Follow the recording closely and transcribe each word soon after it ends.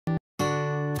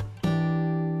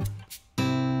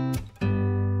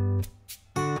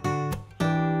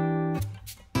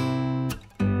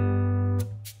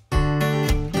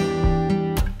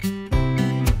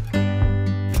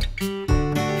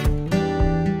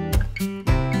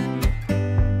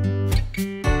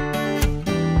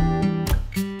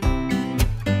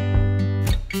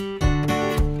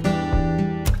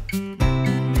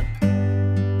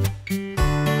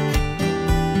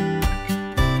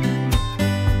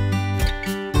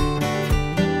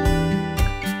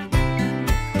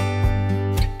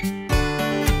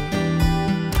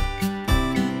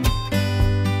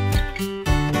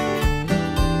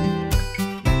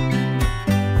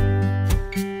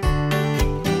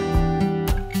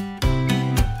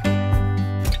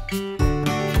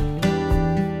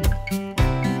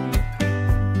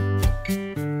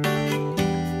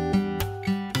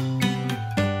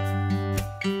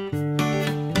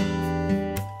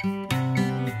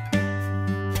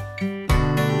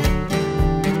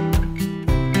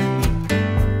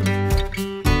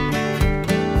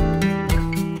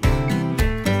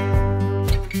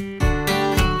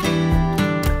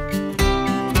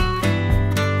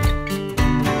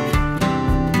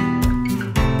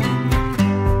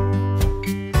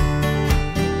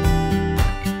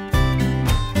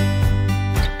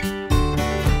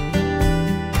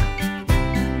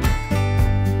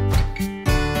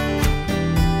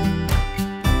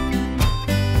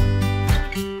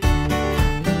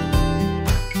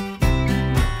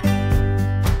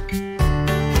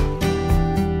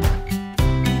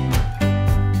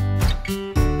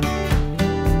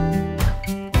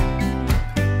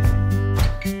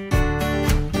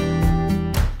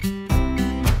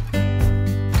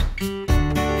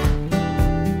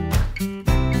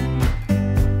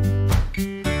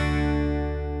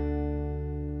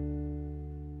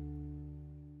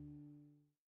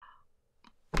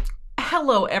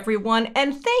hello everyone,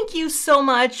 and thank you so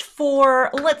much for,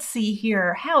 let's see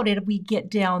here, how did we get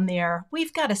down there?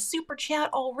 We've got a super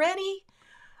chat already?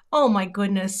 Oh my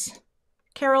goodness.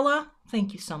 Carola,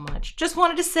 thank you so much. Just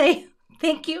wanted to say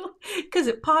thank you because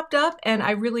it popped up and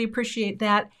I really appreciate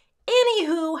that.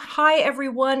 Anywho, hi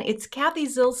everyone, it's Cathy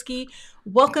Zilski.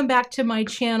 Welcome back to my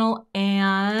channel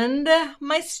and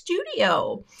my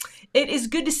studio. It is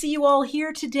good to see you all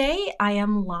here today. I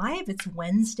am live. It's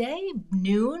Wednesday,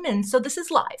 noon, and so this is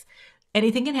live.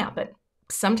 Anything can happen.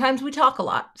 Sometimes we talk a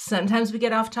lot. Sometimes we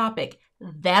get off topic.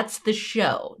 That's the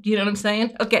show. Do you know what I'm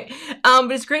saying? Okay.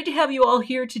 But it's great to have you all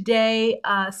here today.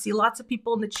 See lots of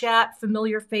people in the chat,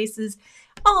 familiar faces.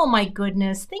 Oh my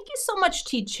goodness. Thank you so much,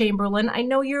 T. Chamberlain. I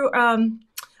know you're,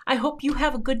 I hope you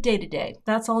have a good day today.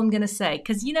 That's all I'm going to say.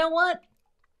 Because you know what?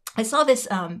 I saw this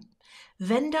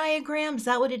Venn diagram. Is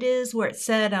that what it is? Where it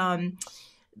said,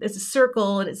 there's a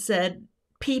circle and it said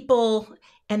people,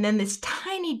 and then this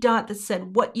tiny dot that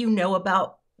said what you know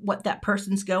about what that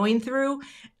person's going through.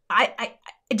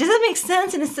 Does that make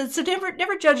sense? And it said, so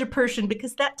never judge a person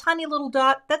because that tiny little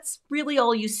dot, that's really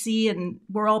all you see, and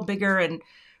we're all bigger. And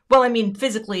well, I mean,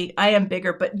 physically I am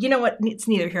bigger, but you know what? It's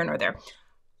neither here nor there.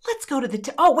 Let's go to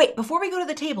the, oh wait, before we go to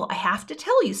the table, I have to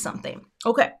tell you something.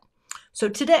 Okay. So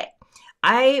today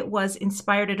I was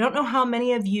inspired. I don't know how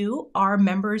many of you are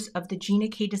members of the Gina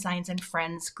K Designs and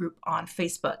Friends group on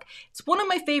Facebook. It's one of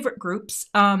my favorite groups.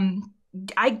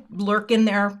 I lurk in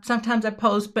there. Sometimes I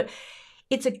post, but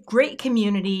it's a great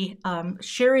community,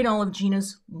 sharing all of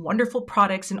Gina's wonderful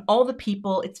products and all the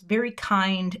people. It's very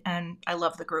kind, and I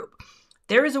love the group.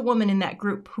 There is a woman in that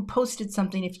group who posted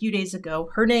something a few days ago.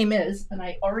 Her name is, and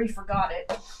I already forgot it.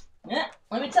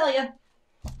 Let me tell you.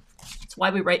 That's why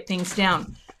we write things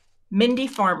down. Mindy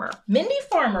Farmer. Mindy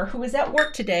Farmer, who was at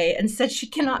work today and said she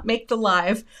cannot make the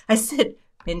live. I said,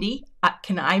 Mindy,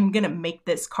 I'm going to make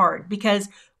this card because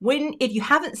if you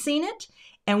haven't seen it,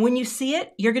 and when you see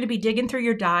it, you're going to be digging through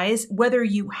your dies, whether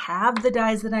you have the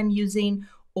dies that I'm using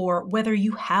or whether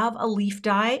you have a leaf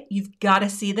die, you've got to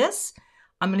see this.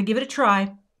 I'm going to give it a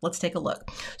try. Let's take a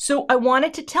look. So I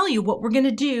wanted to tell you what we're going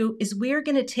to do is we're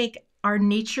going to take our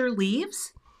nature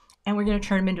leaves and we're going to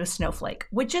turn them into a snowflake,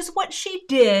 which is what she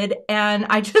did. And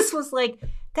I just was like,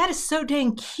 that is so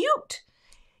dang cute.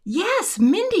 Yes,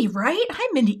 Mindy, right? Hi,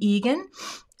 Mindy Egan.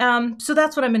 So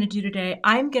that's what I'm going to do today.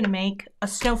 I'm going to make a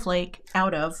snowflake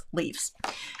out of leaves.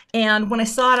 And when I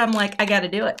saw it, I'm like, I got to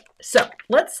do it. So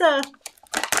let's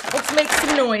make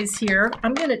some noise here.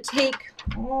 I'm going to take,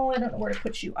 oh, I don't know where to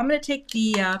put you. I'm going to take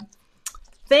the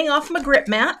thing off my grip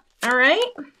mat. All right.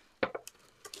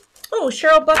 Oh,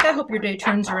 Cheryl Buck, I hope your day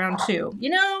turns around too. You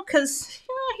know, because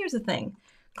here's the thing.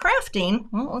 Crafting,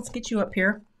 well, let's get you up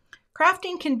here.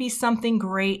 Crafting can be something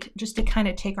great just to kind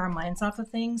of take our minds off of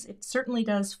things. It certainly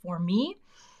does for me.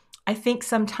 I think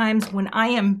sometimes when I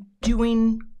am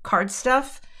doing card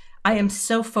stuff, I am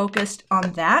so focused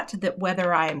on that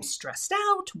whether I'm stressed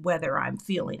out, whether I'm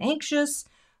feeling anxious,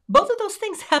 both of those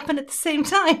things happen at the same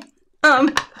time.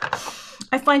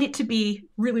 I find it to be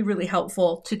really, really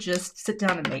helpful to just sit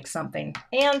down and make something.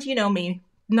 And you know me,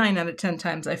 9 out of 10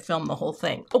 times I film the whole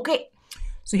thing. Okay,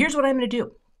 so here's what I'm going to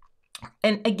do.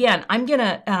 And again, I'm going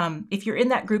to, if you're in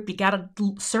that group, you got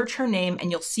to search her name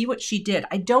and you'll see what she did.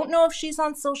 I don't know if she's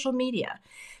on social media.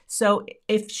 So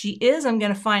if she is, I'm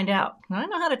going to find out. I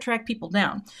know how to track people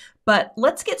down. But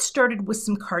let's get started with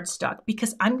some cardstock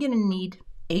because I'm going to need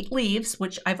 8 leaves,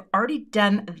 which I've already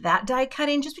done that die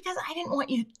cutting just because I didn't want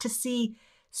you to see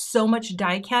so much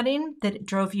die cutting that it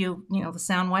drove you, the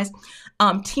sound wise.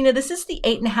 Tina, this is the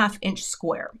 8.5 inch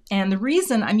square. And the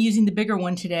reason I'm using the bigger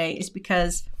one today is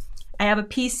because I have a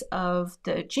piece of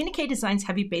the Gina K Designs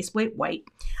Heavy Base Weight White.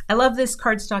 I love this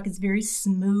cardstock. It's very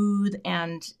smooth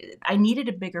and I needed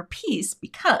a bigger piece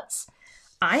because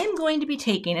I am going to be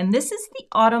taking, and this is the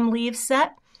autumn leaf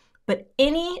set, but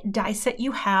any die set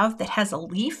you have that has a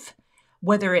leaf,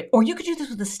 or you could do this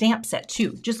with a stamp set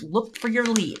too. Just look for your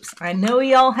leaves. I know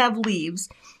y'all have leaves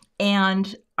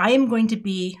and I am going to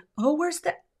be, oh, where's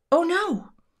the, oh no,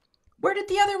 where did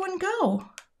the other one go?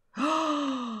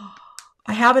 Oh,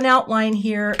 I have an outline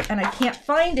here and I can't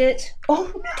find it.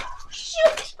 Oh no,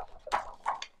 shoot.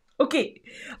 Okay,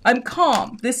 I'm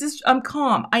calm. I'm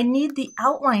calm. I need the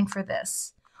outline for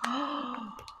this.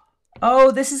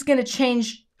 Oh, this is going to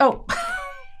change. Oh,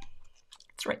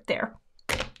 it's right there.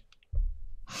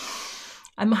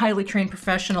 I'm a highly trained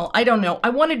professional. I don't know. I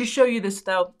wanted to show you this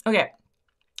though. Okay,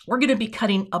 we're going to be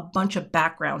cutting a bunch of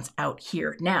backgrounds out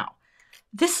here. Now,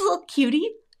 this little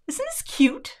cutie, isn't this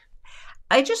cute?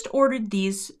 I just ordered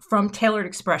these from Tailored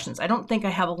Expressions. I don't think I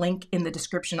have a link in the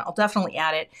description. I'll definitely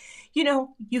add it. You know,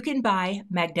 you can buy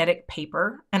magnetic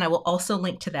paper, and I will also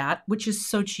link to that, which is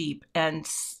so cheap and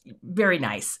very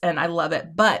nice, and I love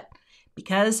it. But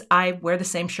because I wear the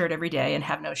same shirt every day and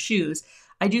have no shoes,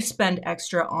 I do spend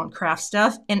extra on craft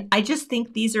stuff, and I just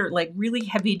think these are like really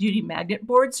heavy-duty magnet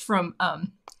boards from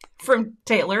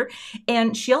Taylor,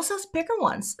 and she also has bigger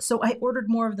ones, so I ordered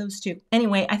more of those too.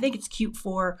 Anyway, I think it's cute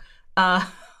for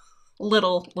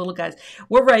little guys.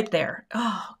 We're right there.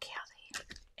 Oh,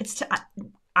 Cathy,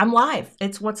 I'm live.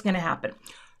 It's what's going to happen.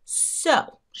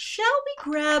 So, shall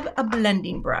we grab a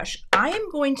blending brush? I am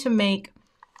going to make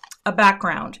a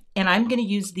background, and I'm going to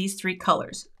use these three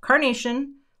colors: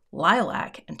 Carnation,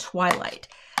 Lilac, and Twilight.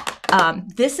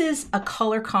 This is a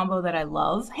color combo that I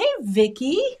love. Hey,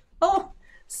 Vicky. Oh,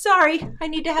 sorry, I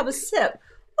need to have a sip.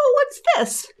 Oh, what's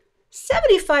this?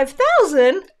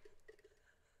 75,000?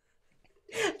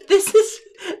 This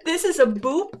is a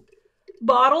Boop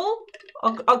bottle.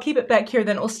 I'll keep it back here,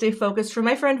 then it will stay focused, for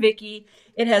my friend Vicky.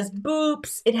 It has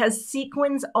boops, it has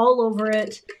sequins all over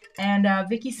it, and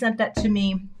Vicky sent that to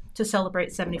me to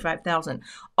celebrate 75,000.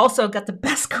 Also got the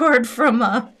best card from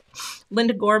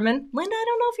Linda Gorman. Linda, I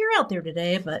don't know if you're out there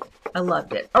today, but I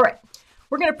loved it. All right,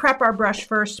 we're going to prep our brush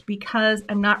first because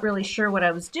I'm not really sure what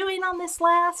I was doing on this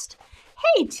last.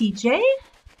 Hey, TJ.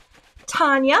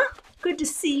 Tanya, good to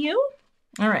see you.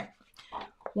 All right,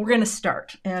 we're going to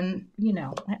start. And, you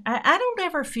know, I don't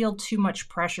ever feel too much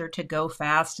pressure to go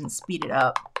fast and speed it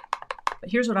up.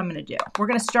 But here's what I'm going to do. We're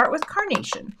going to start with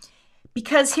Carnation.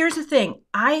 Because here's the thing.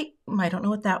 I don't know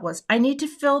what that was. I need to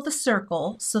fill the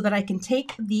circle so that I can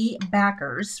take the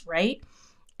backers, right,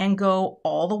 and go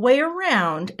all the way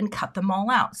around and cut them all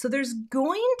out. So there's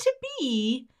going to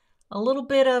be a little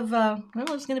bit of,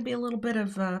 there's going to be a little bit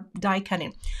of die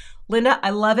cutting. Linda, I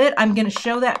love it. I'm going to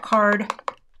show that card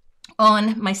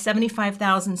on my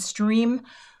 75,000 stream,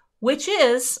 which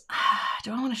is,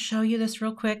 do I want to show you this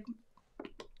real quick?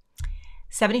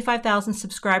 75,000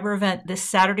 subscriber event this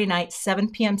Saturday night,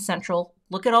 7 p.m. Central.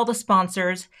 Look at all the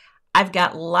sponsors. I've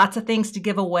got lots of things to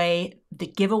give away. The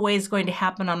giveaway is going to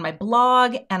happen on my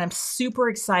blog, and I'm super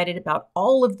excited about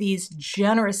all of these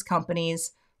generous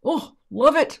companies. Oh,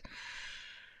 love it.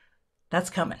 That's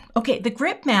coming. Okay, the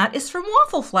grip mat is from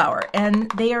Waffle Flower,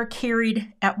 and they are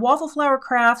carried at Waffle Flower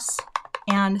Crafts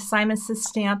and Simon Says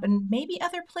Stamp and maybe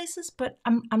other places, but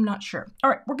I'm not sure. All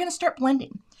right, we're going to start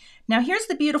blending. Now, here's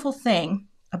the beautiful thing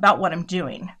about what I'm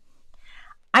doing.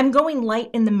 I'm going light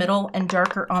in the middle and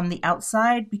darker on the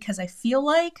outside because I feel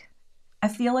like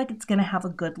it's going to have a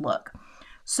good look.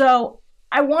 So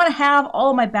I want to have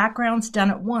all my backgrounds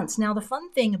done at once. Now, the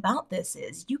fun thing about this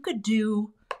is you can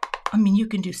do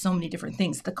so many different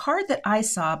things. The card that I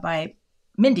saw by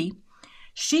Mindy,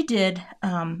 she did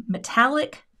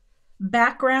metallic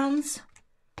backgrounds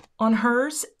on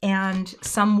hers and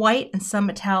some white and some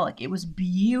metallic. It was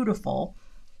beautiful.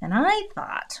 And I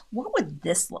thought, what would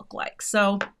this look like?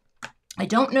 So I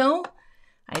don't know.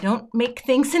 I don't make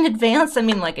things in advance. I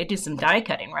mean, like I do some die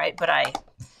cutting, right? But I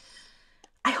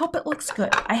hope it looks good.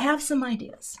 I have some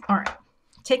ideas. All right,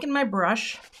 taking my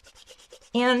brush.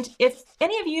 And if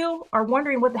any of you are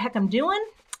wondering what the heck I'm doing,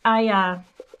 I'm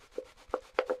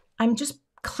just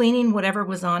cleaning whatever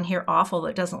was on here off, although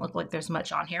it doesn't look like there's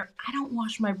much on here. I don't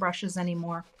wash my brushes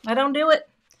anymore. I don't do it.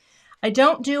 I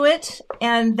don't do it,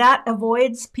 and that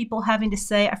avoids people having to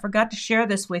say, I forgot to share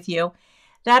this with you,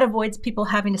 that avoids people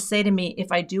having to say to me,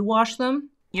 if I do wash them,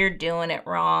 you're doing it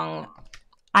wrong.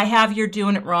 I have you're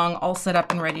doing it wrong all set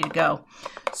up and ready to go.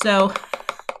 So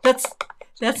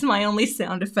that's my only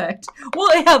sound effect.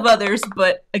 Well, I have others,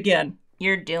 but again,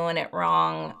 you're doing it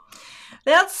wrong.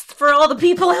 That's for all the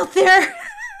people out there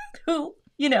who,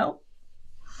 you know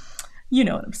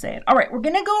what I'm saying. All right, we're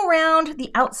going to go around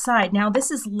the outside. Now,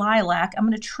 this is lilac. I'm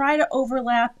going to try to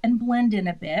overlap and blend in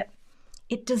a bit.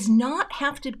 It does not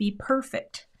have to be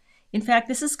perfect. In fact,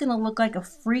 this is going to look like a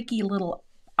freaky little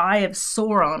eye of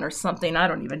Sauron or something. I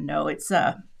don't even know. It's,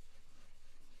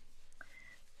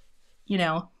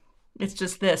 it's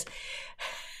just this.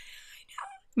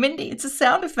 Mindy, it's a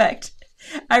sound effect.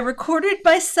 I recorded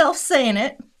myself saying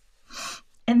it,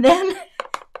 and then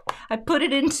I put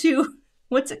it into,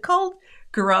 what's it called?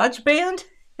 GarageBand,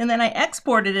 and then I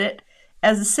exported it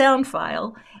as a sound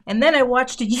file, and then I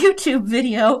watched a YouTube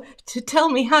video to tell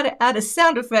me how to add a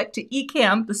sound effect to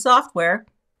Ecamm, the software.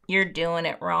 You're doing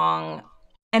it wrong.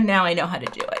 And now I know how to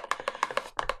do it.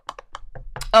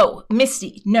 Oh,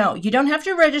 Misti, no, you don't have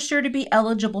to register to be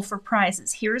eligible for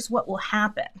prizes. Here's what will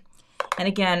happen. And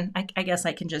again, I guess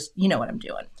I can just, you know what I'm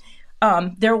doing.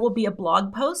 there will be a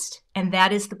blog post, and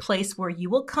that is the place where you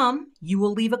will come, you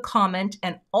will leave a comment,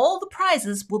 and all the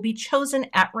prizes will be chosen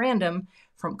at random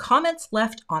from comments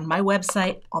left on my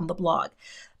website on the blog.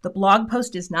 The blog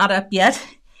post is not up yet.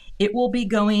 It will be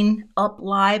going up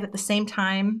live at the same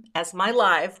time as my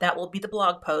live. That will be the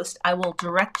blog post. I will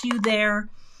direct you there,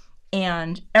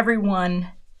 and everyone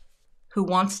who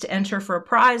wants to enter for a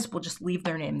prize will just leave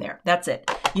their name there. That's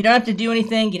it. You don't have to do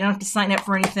anything. You don't have to sign up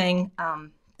for anything.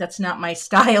 That's not my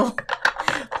style.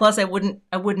 Plus, I wouldn't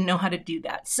know how to do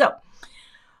that. So,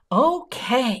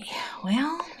 okay.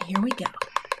 Well, here we go.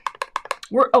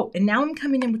 And now I'm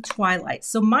coming in with Twilight.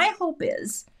 So my hope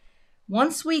is,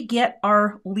 once we get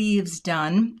our leaves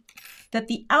done, that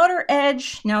the outer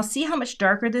edge, now see how much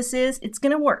darker this is? It's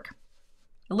gonna work.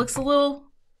 It looks a little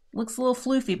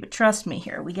floofy, but trust me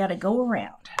here, we gotta go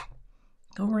around.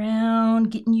 Go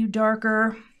around, getting you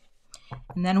darker,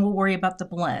 and then we'll worry about the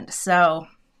blend. So,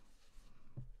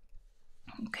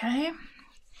 okay.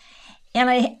 And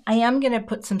I am gonna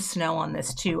put some snow on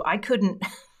this too. I couldn't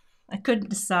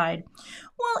decide.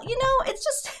 Well, you know, it's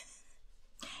just,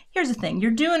 here's the thing.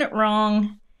 You're doing it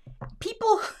wrong.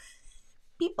 People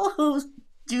who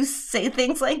do say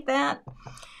things like that,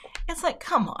 it's like,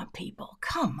 come on, people,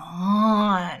 come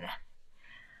on.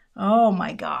 Oh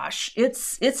my gosh,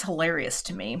 it's hilarious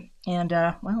to me. And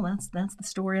well, that's the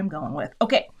story I'm going with.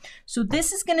 Okay, so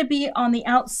this is going to be on the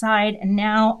outside, and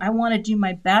now I want to do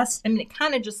my best. I mean, it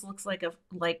kind of just looks like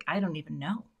I don't even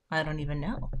know.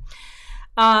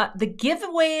 The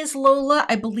giveaways, Lola,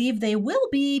 I believe they will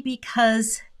be,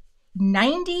 because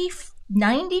 90%,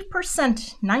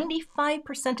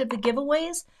 95% of the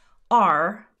giveaways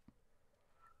are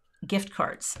gift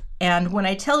cards. And when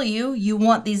I tell you, you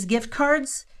want these gift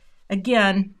cards,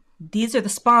 again, these are the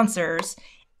sponsors,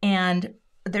 and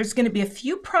there's going to be a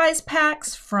few prize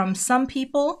packs from some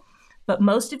people, but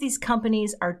most of these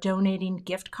companies are donating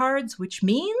gift cards, which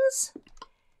means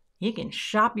you can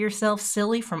shop yourself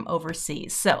silly from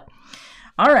overseas. So,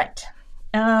 all right.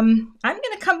 I'm going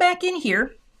to come back in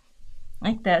here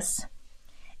like this.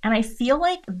 And I feel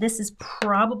like this is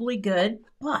probably good,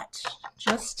 but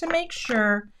just to make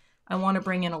sure, I want to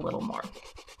bring in a little more.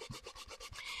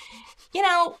 You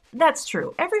know, that's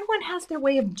true. Everyone has their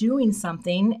way of doing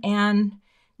something. And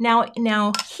now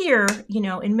here, you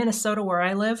know, in Minnesota where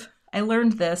I live, I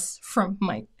learned this from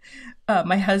my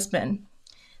husband.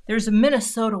 There's a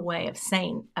Minnesota way of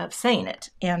saying it,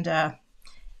 and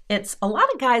it's a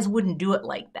lot of guys wouldn't do it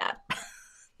like that.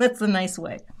 That's a nice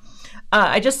way.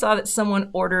 I just saw that someone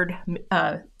ordered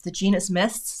the genus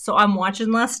Mists, so I'm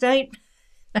watching last night.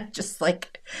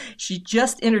 She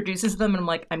just introduces them, and I'm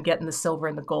like, I'm getting the silver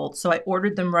and the gold. So I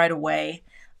ordered them right away,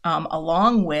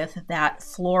 along with that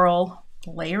floral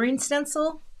layering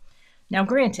stencil. Now,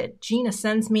 granted, Gina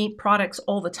sends me products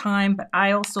all the time, but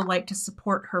I also like to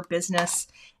support her business,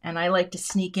 and I like to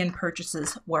sneak in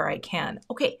purchases where I can.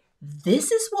 Okay,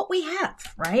 this is what we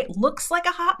have, right? Looks like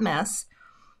a hot mess,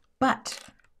 but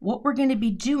what we're going to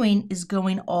be doing is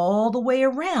going all the way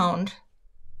around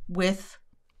with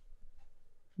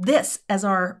this as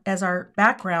our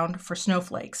background for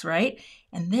snowflakes, right?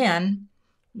 And then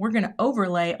we're going to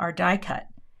overlay our die cut.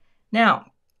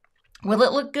 Now, will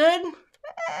it look good?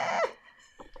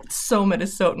 It's so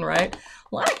Minnesotan, right?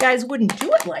 A lot of guys wouldn't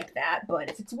do it like that, but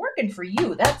if it's working for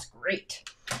you, that's great.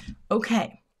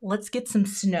 Okay, let's get some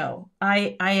snow.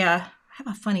 I have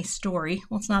a funny story.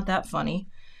 Well, it's not that funny.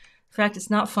 In fact, it's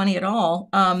not funny at all.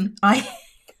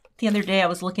 The other day I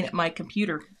was looking at my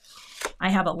computer. I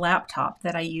have a laptop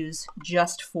that I use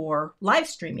just for live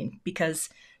streaming, because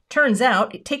turns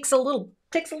out it takes a little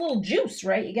juice,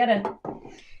 right? You gotta,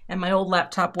 and my old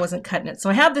laptop wasn't cutting it. So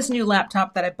I have this new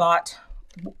laptop that I bought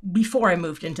before I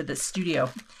moved into this studio.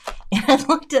 And I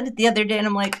looked at it the other day and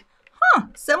I'm like,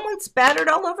 someone spattered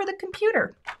all over the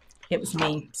computer. It was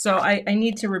me. So I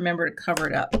need to remember to cover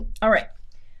it up. All right.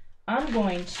 I'm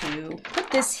going to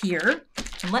put this here,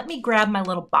 and let me grab my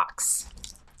little box.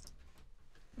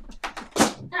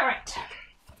 All right.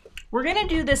 We're going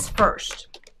to do this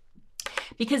first,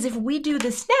 because if we do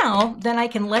this now, then I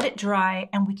can let it dry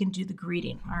and we can do the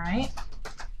greeting. All right.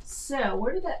 So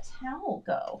where did that towel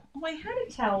go? Oh, I had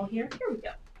a towel here. Here we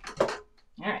go.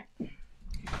 All right.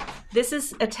 This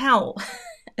is a towel,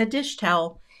 a dish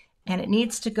towel, and it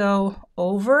needs to go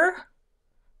over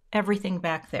everything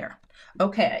back there.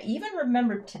 Okay, I even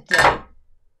remembered today,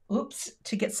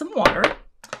 to get some water,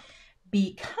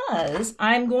 because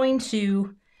I'm going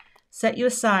to set you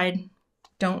aside.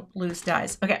 Don't lose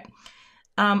dies. Okay,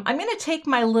 I'm going to take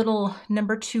my little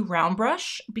number 2 round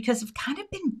brush, because I've kind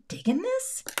of been digging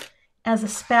this, as a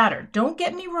spatter. Don't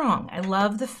get me wrong. I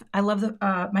love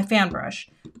my fan brush,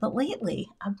 but lately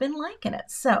I've been liking it.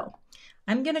 So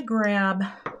I'm gonna grab,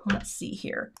 let's see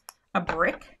here, a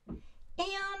brick.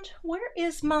 And where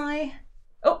is my,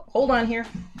 oh, hold on here.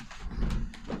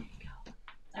 There you go.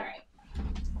 All right.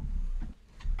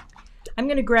 I'm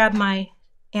gonna grab my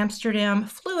Amsterdam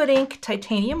Fluid Ink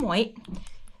Titanium White.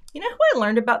 You know who I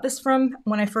learned about this from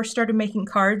when I first started making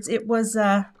cards? It was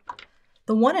the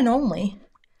one and only,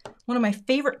 one of my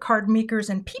favorite card makers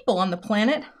and people on the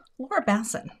planet, Laura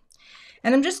Basson.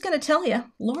 And I'm just going to tell you,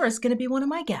 Laura's going to be one of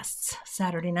my guests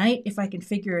Saturday night, if I can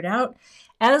figure it out,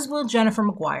 as will Jennifer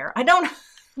McGuire. I don't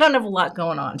have a lot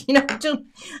going on. You know, I don't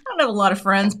have a lot of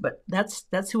friends, but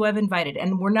that's who I've invited.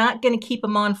 And we're not going to keep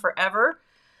them on forever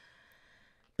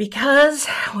because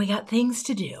we got things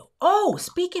to do. Oh,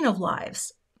 speaking of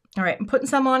lives. All right, I'm putting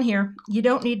some on here. You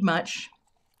don't need much,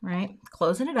 right?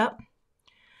 Closing it up.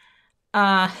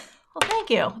 Well, thank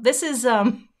you. This is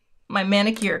my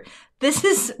manicure. This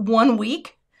is 1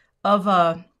 week of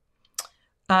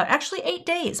actually 8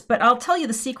 days. But I'll tell you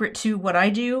the secret to what I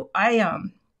do. I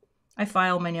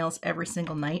file my nails every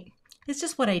single night. It's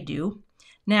just what I do.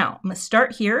 Now I'm gonna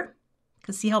start here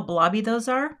because see how blobby those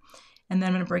are, and then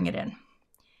I'm gonna bring it in.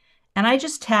 And I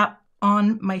just tap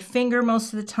on my finger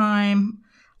most of the time.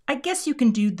 I guess you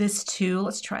can do this too.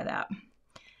 Let's try that.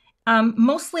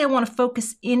 Mostly I want to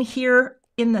focus in here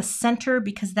in the center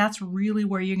because that's really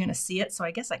where you're going to see it. So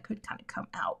I guess I could kind of come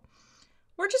out.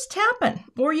 We're just tapping.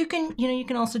 Or you can, you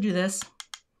can also do this,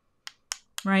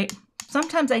 right?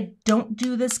 Sometimes I don't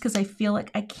do this because I feel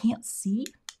like I can't see.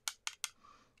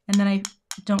 And then I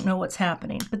don't know what's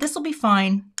happening. But this will be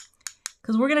fine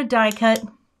because we're going to die cut.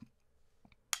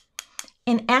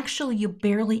 And actually, you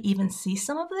barely even see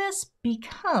some of this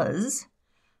because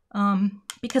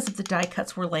of the die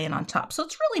cuts we're laying on top. So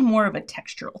it's really more of a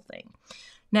textural thing.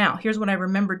 Now, here's what I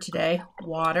remembered today.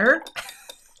 Water.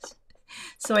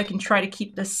 So I can try to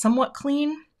keep this somewhat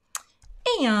clean.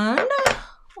 And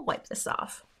we'll wipe this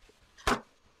off.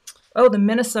 Oh, the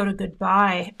Minnesota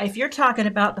goodbye. If you're talking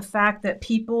about the fact that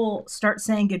people start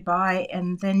saying goodbye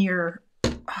and then you're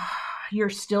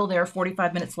still there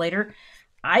 45 minutes later,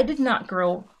 I did not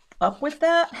grow up with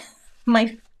that.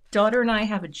 My daughter and I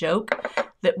have a joke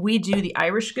that we do the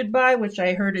Irish goodbye, which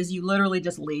I heard is you literally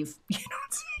just leave.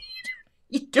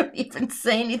 You don't even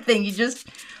say anything. You just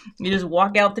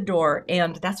walk out the door,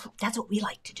 and that's what we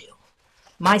like to do.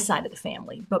 My side of the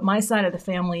family, but my side of the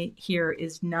family here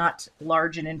is not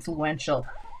large and influential.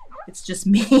 It's just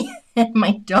me and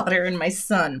my daughter and my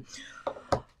son.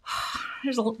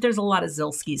 There's a lot of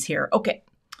Zilskis here. Okay.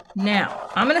 Now,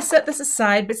 I'm going to set this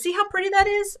aside, but see how pretty that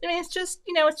is? I mean, it's just,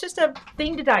 it's just a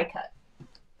thing to die cut.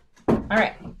 All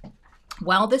right.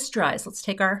 While this dries, let's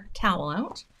take our towel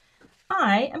out.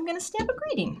 I am going to stamp a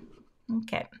greeting.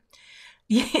 Okay.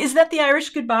 Is that the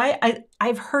Irish goodbye?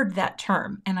 I've heard that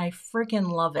term, and I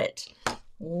freaking love it.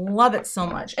 Love it so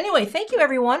much. Anyway, thank you,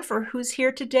 everyone, for who's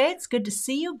here today. It's good to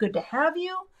see you. Good to have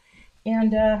you.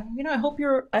 And, I hope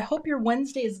your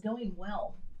Wednesday is going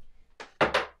well.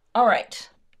 All right.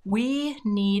 We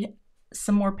need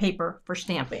some more paper for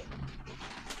stamping.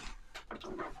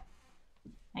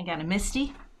 I got a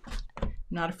Misti. I'm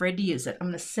not afraid to use it. I'm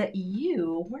going to set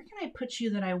you, where can I put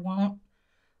you that I won't?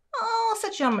 Oh, I'll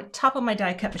set you on the top of my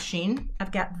die cut machine.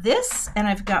 I've got this and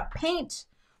I've got paint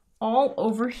all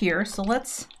over here. So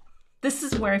this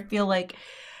is where I feel like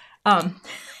the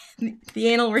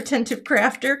anal retentive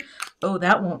crafter. Oh,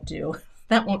 that won't do.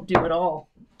 That won't do at all.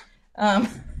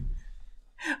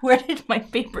 Where did my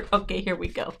paper? Okay, here we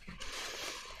go.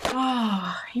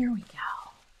 Oh, here we go.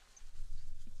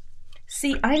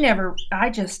 See, I'm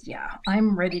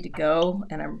ready to go.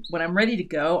 And when I'm ready to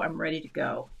go, I'm ready to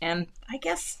go. And I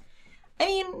guess,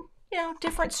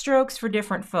 different strokes for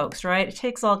different folks, right? It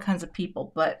takes all kinds of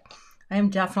people, but I am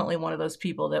definitely one of those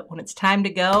people that when it's time to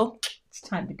go, it's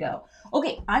time to go.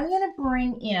 Okay, I'm going to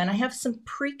bring in, I have some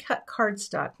pre-cut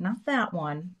cardstock, not that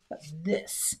one, but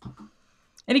this.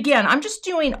 And again, I'm just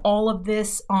doing all of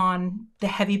this on the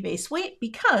heavy base weight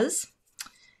because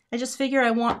I just figure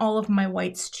I want all of my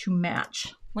whites to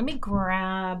match. Let me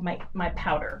grab my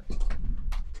powder.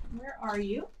 Where are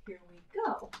you? Here we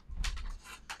go.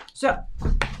 So,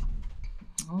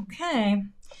 okay.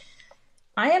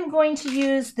 I am going to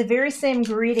use the very same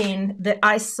greeting that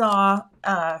I saw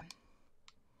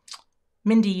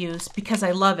Mindy use because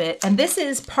I love it. And this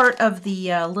is part of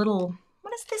the little,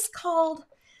 what is this called?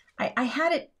 I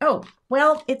had it,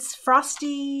 it's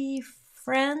Frosty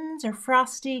Friends or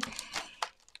Frosty.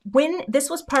 when this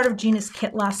was part of Gina's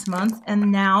kit last month,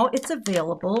 and now it's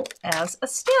available as a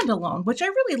standalone, which I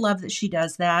really love that she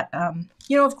does that.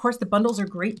 You know, of course, the bundles are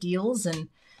great deals, and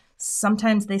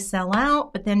sometimes they sell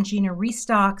out, but then Gina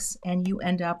restocks, and you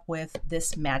end up with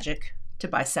this magic to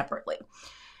buy separately.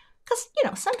 Because, you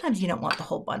know, sometimes you don't want the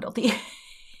whole bundle. The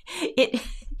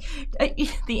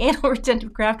Anal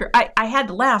Retentive Crafter, I had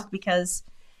to laugh because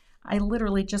I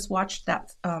literally just watched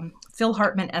that Phil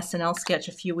Hartman SNL sketch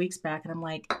a few weeks back, and I'm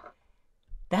like,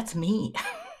 that's me.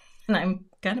 And I'm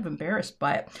kind of embarrassed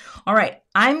by it. All right,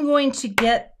 I'm going to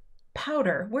get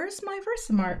powder. Where's my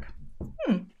Versamark?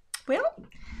 Well,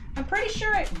 I'm pretty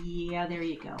sure yeah, there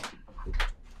you go.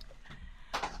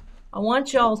 I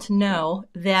want y'all to know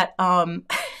that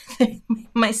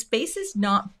my space is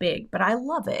not big, but I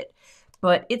love it.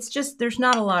 But it's just, there's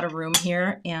not a lot of room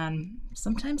here, and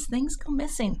sometimes things go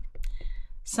missing.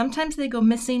 Sometimes they go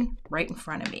missing right in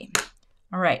front of me.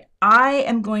 All right, I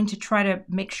am going to try to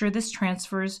make sure this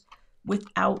transfers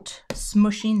without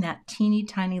smushing that teeny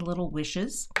tiny little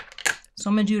wishes. So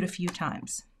I'm gonna do it a few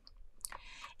times.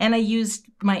 And I used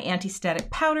my anti-static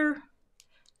powder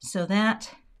so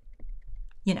that,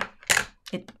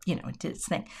 it did its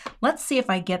thing. Let's see if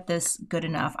I get this good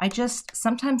enough.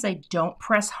 Sometimes I don't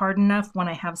press hard enough when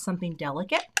I have something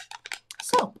delicate.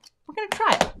 So we're gonna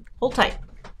try it. Hold tight.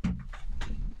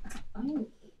 Oh.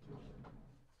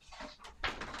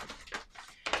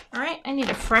 All right, I need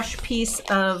a fresh piece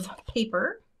of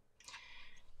paper.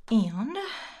 And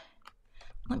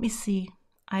let me see.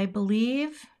 I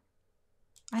believe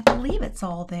it's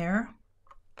all there.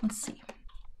 Let's see.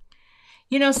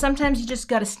 You know, sometimes you just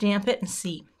got to stamp it and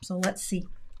see. So let's see.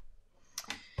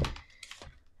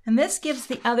 And this gives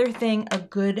the other thing a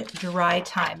good dry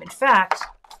time. In fact,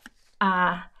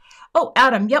 oh,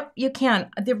 Adam, yep, you can.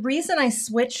 The reason I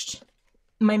switched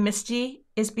my Misti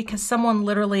is because someone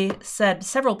literally said,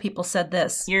 several people said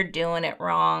this, you're doing it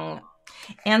wrong.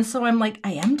 And so I'm like,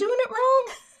 I am doing it wrong?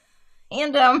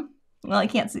 And, well, I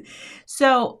can't see.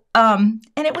 So, and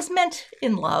it was meant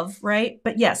in love, right?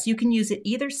 But yes, you can use it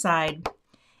either side.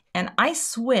 And I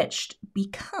switched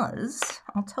because,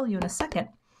 I'll tell you in a second.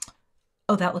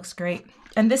 Oh, that looks great.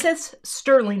 And this is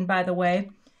sterling, by the way.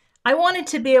 I wanted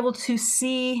to be able to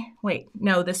see, wait,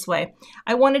 no, this way.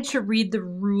 I wanted to read the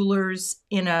rulers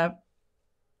in a,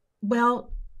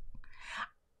 well,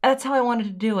 that's how I wanted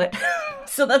to do it.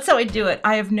 So that's how I do it.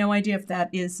 I have no idea if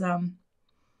that is, how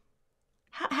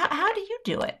do you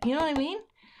do it? You know what I mean?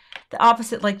 The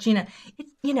opposite, like Gina.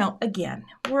 You know, again,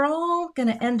 we're all going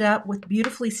to end up with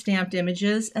beautifully stamped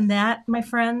images, and that, my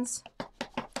friends,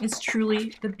 is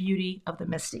truly the beauty of the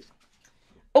Misti.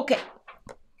 Okay.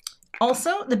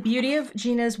 Also, the beauty of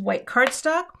Gina's white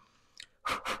cardstock,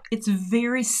 it's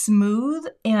very smooth,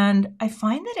 and I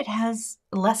find that it has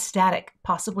less static,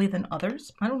 possibly, than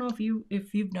others. I don't know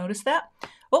if you've noticed that.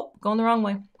 Oh, going the wrong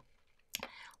way.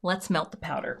 Let's melt the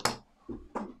powder.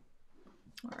 All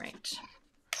right.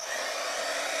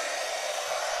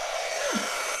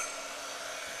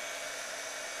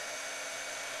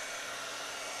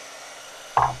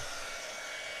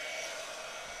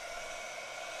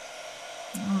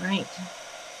 All right.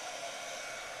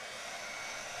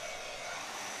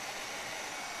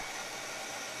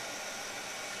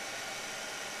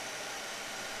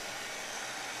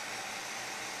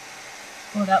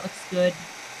 Oh, that looks good.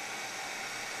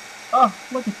 Oh,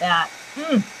 look at that.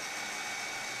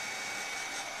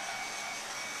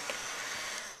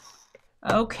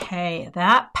 Okay,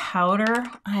 that powder,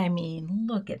 I mean,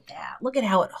 look at that. Look at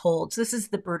how it holds. This is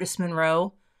the Brutus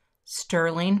Monroe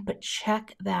sterling, but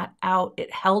check that out.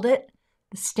 It held it.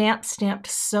 The stamp stamped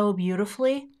so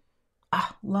beautifully.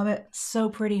 Ah, love it. So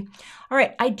pretty. All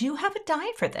right, I do have a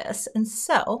die for this, and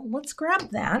so let's grab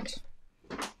that.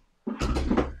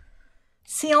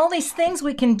 See all these things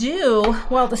we can do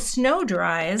while the snow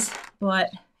dries,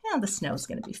 but yeah, the snow's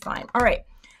going to be fine. All right.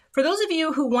 For those of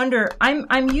you who wonder,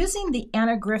 I'm using the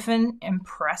Anna Griffin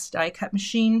Empress die cut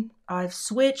machine. I've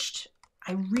switched.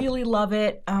 I really love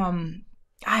it.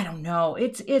 I don't know.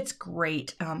 It's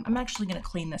great. I'm actually going to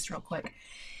clean this real quick.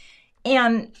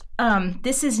 And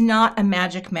this is not a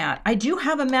magic mat. I do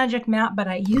have a magic mat, but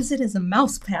I use it as a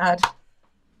mouse pad,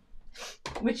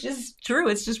 which is true.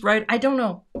 It's just right. I don't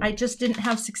know. I just didn't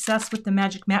have success with the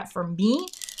magic mat for me,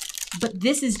 but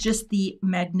this is just the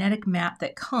magnetic mat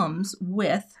that comes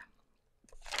with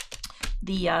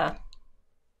the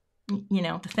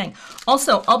the thing.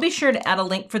 Also, I'll be sure to add a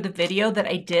link for the video that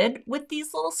I did with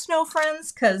these little snow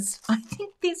friends, because I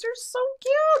think these are so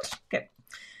cute. Okay.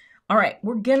 All right,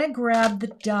 we're gonna grab the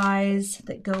dies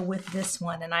that go with this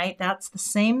one, and that's the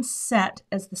same set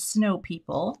as the snow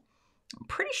people. I'm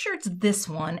pretty sure it's this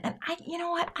one. And you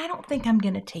know what? I don't think I'm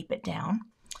going to tape it down.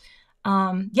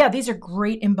 Yeah, these are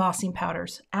great embossing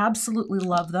powders. Absolutely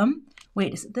love them.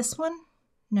 Wait, is it this one?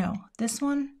 No, this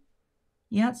one?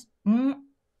 Yes.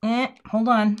 Hold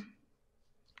on.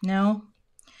 No.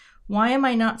 Why am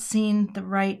I not seeing the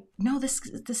right? No,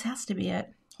 this has to be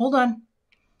it. Hold on.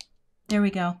 There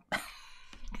we go. It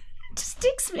just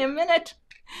takes me a minute.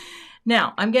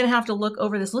 Now, I'm going to have to look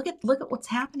over this. Look at what's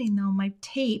happening, though. My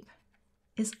tape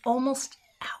is almost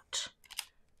out.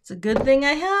 It's a good thing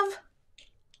I have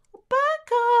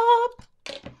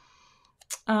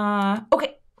backup.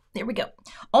 Okay, there we go.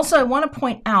 Also, I want to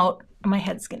point out, my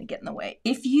head's going to get in the way.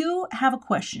 If you have a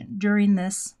question during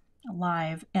this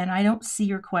live and I don't see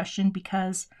your question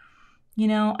because, you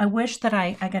know, I wish that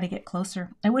I got to get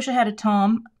closer. I wish I had a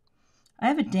Tom. I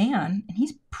have a Dan, and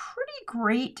he's pretty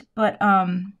great, but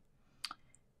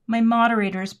my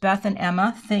moderators, Beth and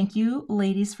Emma, thank you,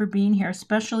 ladies, for being here,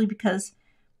 especially because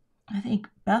I think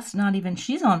Beth's not even,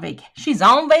 she's on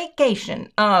vacation.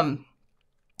 I'm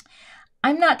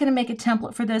not going to make a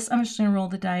template for this. I'm just going to roll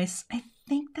the dice. I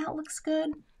think that looks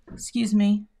good. Excuse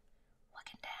me.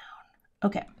 Looking down.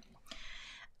 Okay.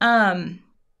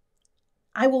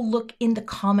 I will look in the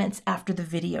comments after the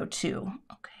video too.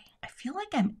 Okay. I feel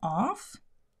like I'm off.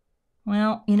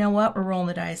 Well, you know what? We're rolling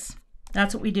the dice.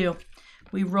 That's what we do.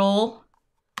 We roll.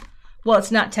 Well,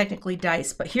 it's not technically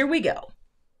dice, but here we go.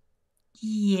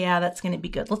 Yeah, that's going to be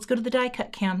good. Let's go to the die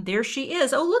cut cam. There she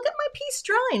is. Oh, look at my piece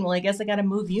drying. Well, I guess I got to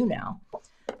move you now.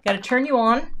 Got to turn you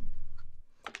on.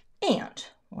 And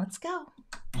let's go.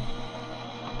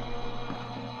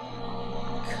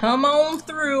 Come on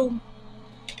through.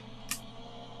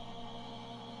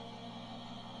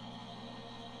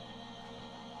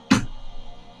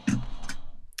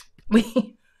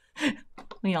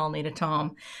 We all need a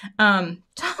Tom.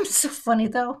 Tom's so funny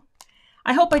though.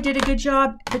 I hope I did a good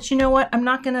job, but you know what? I'm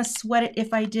not gonna sweat it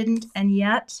if I didn't, and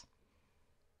yet,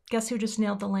 guess who just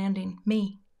nailed the landing?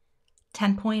 Me.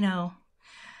 10.0.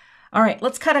 All right,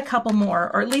 let's cut a couple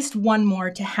more, or at least one more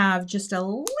to have just a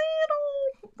little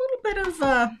bit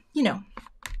of, you know,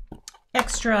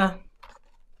 extra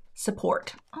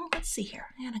support. Oh, let's see here.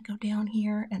 I'm gonna go down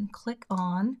here and click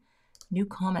on new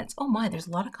comments. Oh my, there's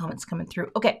a lot of comments coming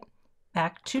through. Okay,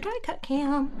 back to die cut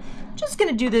cam. Just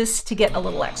gonna do this to get a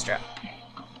little extra.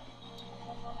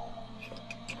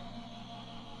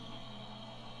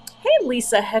 Hey,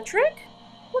 Lisa Hetrick,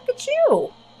 look at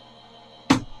you.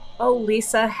 Oh,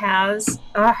 Lisa has,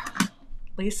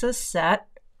 Lisa's set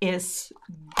is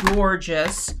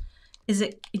gorgeous.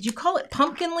 Did you call it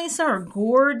pumpkin, Lisa, or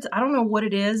gourds? I don't know what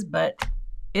it is, but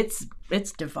it's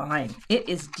divine. It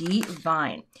is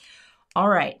divine. All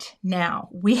right, now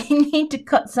we need to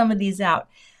cut some of these out.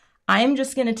 I am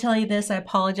just going to tell you this. I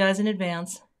apologize in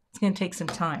advance. It's going to take some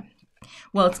time.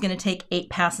 Well, it's going to take 8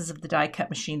 passes of the die cut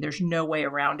machine. There's no way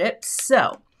around it.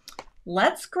 So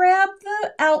let's grab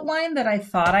the outline that I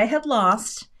thought I had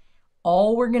lost.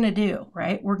 All we're going to do,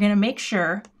 right? We're going to make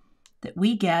sure that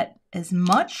we get as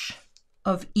much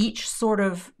of each sort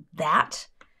of that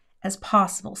as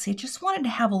possible. See, I just wanted to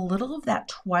have a little of that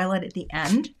twilight at the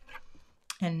end.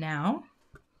 And now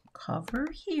cover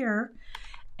here,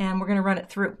 and we're going to run it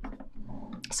through.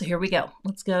 So here we go.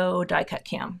 Let's go die cut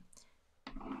cam.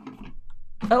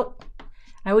 Oh,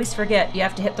 I always forget you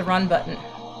have to hit the run button.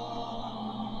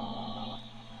 I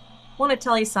want to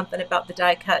tell you something about the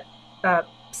die cut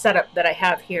setup that I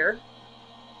have here.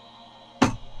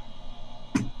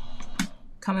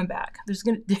 Coming back. It's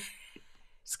going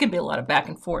to be a lot of back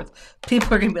and forth.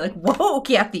 People are going to be like, whoa,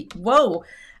 Cathy, whoa.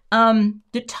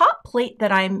 The top plate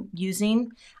that I'm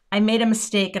using, I made a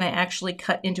mistake and I actually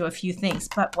cut into a few things.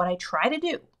 But what I try to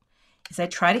do is I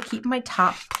try to keep my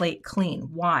top plate clean.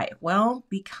 Why? Well,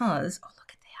 because, oh,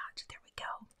 look at that. There we go.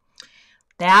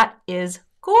 That is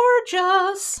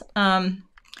gorgeous.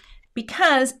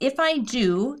 Because if I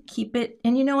do keep it,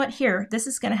 and you know what, here, this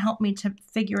is going to help me to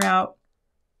figure out,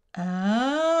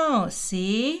 oh,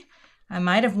 see, I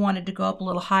might have wanted to go up a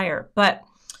little higher, but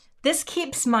this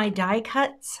keeps my die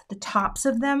cuts, the tops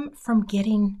of them, from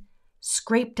getting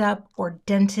scraped up or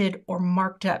dented or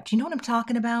marked up. Do you know what I'm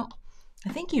talking about? I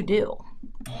think you do.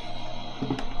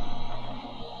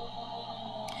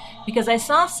 Because I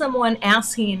saw someone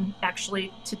asking,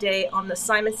 actually, today on the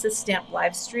Simon Says Stamp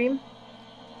live stream.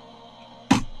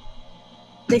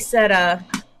 They said,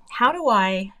 how do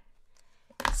I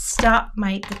stop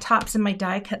the tops of my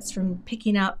die cuts from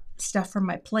picking up stuff from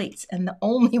my plates? And the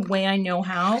only way I know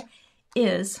how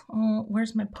is, oh,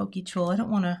 where's my pokey tool? I don't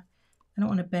want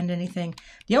to bend anything.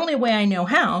 The only way I know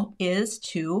how is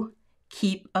to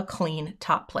keep a clean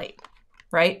top plate.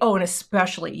 right? Oh, and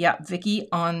especially, yeah, Vicky,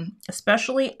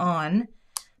 especially on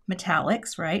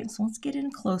metallics, right? So let's get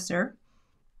in closer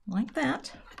like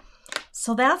that.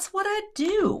 So that's what I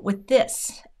do with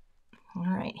this. All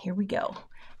right, here we go.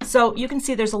 So you can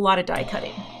see there's a lot of die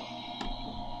cutting.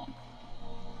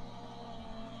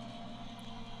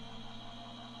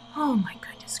 Oh my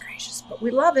goodness gracious, but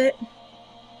we love it.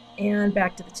 And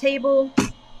back to the table.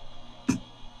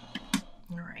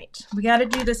 All right, we got to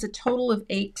do this a total of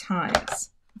 8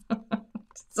 times.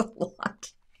 It's a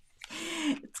lot.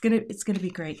 It's gonna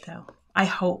be great though. I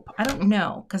hope. I don't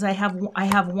know, because I have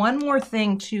one more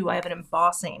thing too. I have an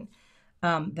embossing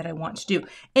that I want to do,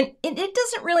 and it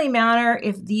doesn't really matter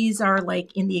if these are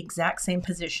like in the exact same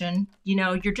position. You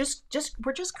know, we're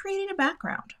just creating a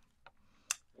background.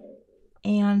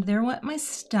 And there went my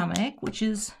stomach, which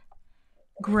is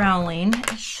growling.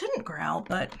 It shouldn't growl,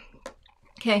 but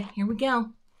okay, here we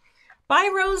go.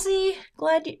 Bye, Rosie.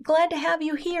 Glad to have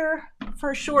you here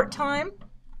for a short time.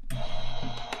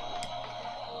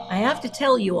 I have to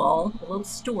tell you all a little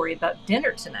story about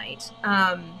dinner tonight.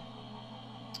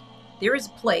 There is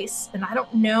a place, and I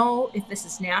don't know if this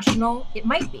is national. It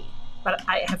might be, but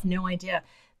I have no idea.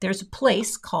 There's a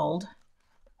place called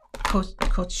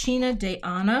Cocina de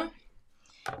Ana,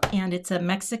 and it's a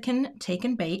Mexican take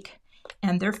and bake.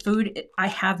 And their food, I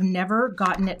have never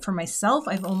gotten it for myself.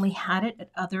 I've only had it at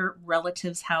other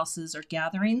relatives' houses or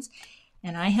gatherings.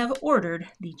 And I have ordered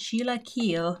the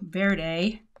chilaquil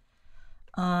verde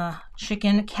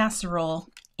chicken casserole,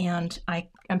 and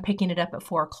I'm picking it up at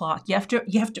 4 o'clock. You have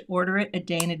to order it a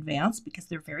day in advance because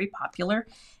they're very popular.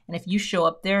 And if you show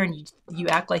up there and you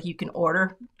act like you can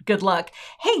order, good luck.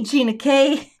 Hey, Gina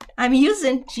K, I'm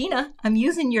using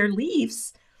your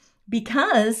leaves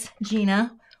because,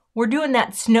 Gina, we're doing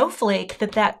that snowflake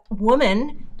that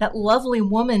lovely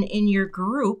woman in your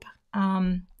group,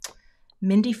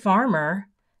 Mindy Farmer,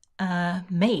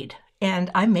 made.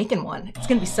 And I'm making one. It's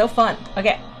going to be so fun.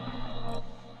 Okay.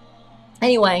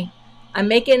 Anyway, I'm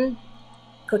making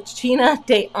Cocina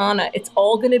de Ana. It's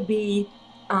all going to be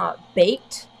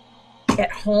baked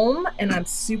at home, and I'm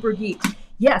super geeked.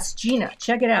 Yes, Gina,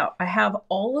 check it out. I have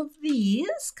all of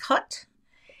these cut.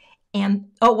 And,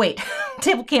 oh, wait,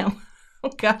 table cam. Oh,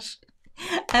 gosh.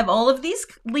 I have all of these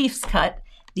leaves cut.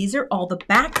 These are all the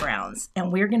backgrounds,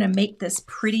 and we're going to make this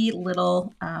pretty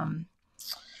little,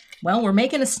 well, we're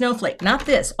making a snowflake. Not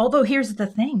this, although here's the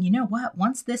thing. You know what?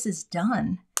 Once this is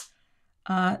done,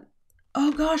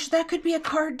 oh, gosh, that could be a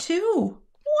card, too.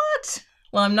 What?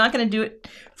 Well, I'm not going to do it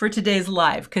for today's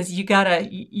live because you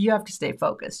have to stay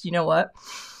focused. You know what?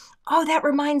 Oh, that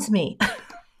reminds me.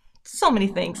 So many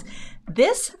things.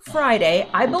 This Friday,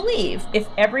 I believe, if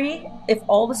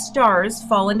all the stars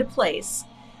fall into place,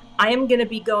 I am going to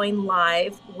be going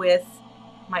live with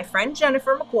my friend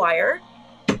Jennifer McGuire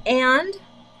and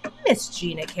Miss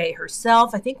Gina K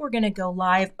herself. I think we're going to go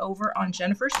live over on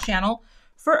Jennifer's channel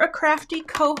for a crafty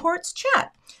cohorts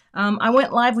chat. I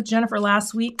went live with Jennifer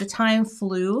last week. The time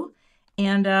flew,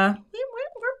 and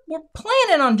we're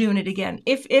planning on doing it again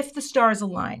if the stars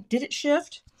align. Did it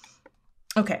shift?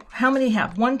 Okay, how many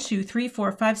have? 1, 2, 3,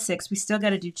 4, 5, 6. We still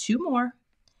got to do 2 more.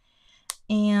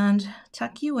 And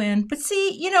tuck you in. But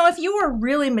see, you know, if you were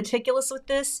really meticulous with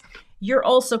this, you're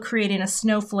also creating a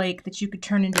snowflake that you could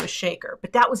turn into a shaker.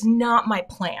 But that was not my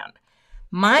plan.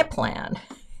 My plan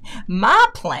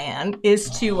is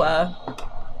to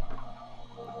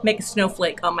make a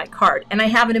snowflake on my card. And I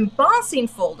have an embossing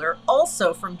folder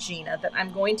also from Gina that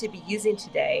I'm going to be using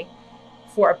today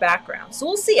for a background. So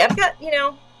we'll see. I've got, you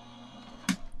know,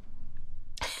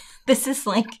 this is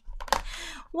like,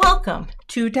 welcome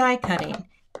to die cutting.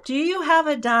 Do you have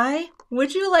a die?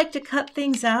 Would you like to cut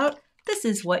things out? This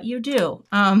is what you do.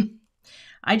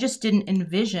 I just didn't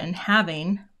envision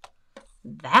having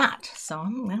that. So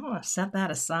I'm going to set that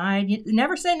aside. You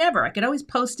never say never. I could always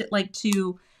post it like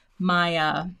to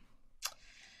my,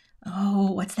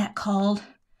 oh, what's that called?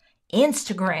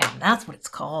 Instagram. That's what it's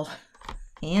called.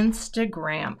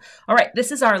 Instagram. All right.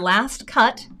 This is our last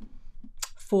cut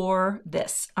for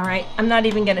this. All right. I'm not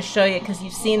even going to show you because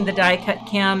you've seen the die cut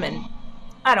cam, and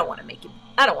I don't want to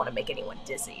make anyone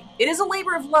dizzy. It is a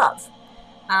labor of love.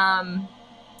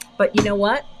 But you know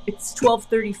what? It's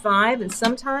 12:35, and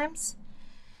sometimes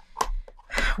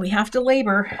we have to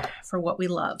labor for what we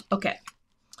love. Okay.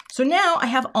 So now I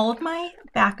have all of my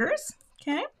backers.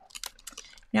 Okay.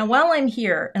 Now while I'm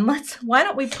here, and why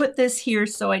don't we put this here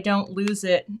so I don't lose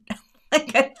it?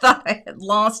 Like I thought I had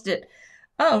lost it.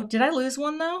 Oh, did I lose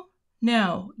one though?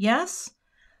 No. Yes?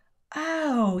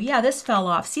 Oh, yeah, this fell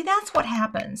off. See, that's what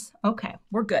happens. Okay,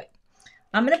 we're good.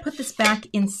 I'm going to put this back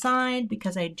inside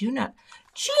because I do not...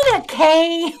 Gina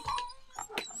K!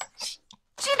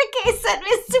 Gina K sent me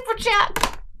a super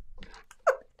chat.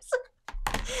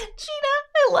 Gina,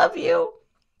 I love you.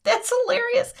 That's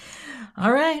hilarious.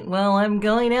 All right, well, I'm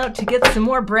going out to get some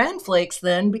more bran flakes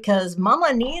then because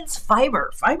Mama needs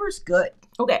fiber. Fiber's good.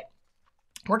 Okay,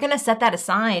 we're going to set that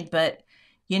aside, but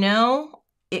you know,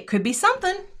 it could be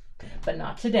something, but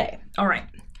not today. All right.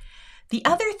 The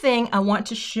other thing I want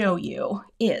to show you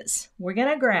is we're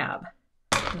going to grab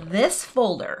this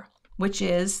folder, which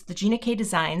is the Gina K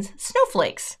Designs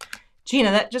Snowflakes.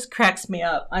 Gina, that just cracks me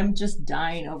up. I'm just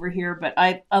dying over here, but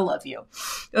I love you.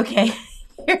 Okay,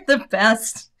 you're the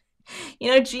best. You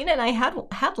know, Gina and I had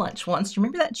lunch once. Do you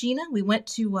remember that, Gina? We went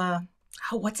to, oh,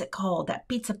 what's it called? That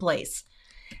pizza place.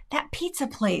 That pizza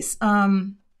place.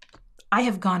 I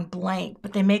have gone blank,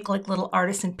 but they make like little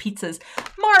artisan pizzas.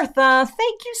 Martha,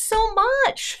 thank you so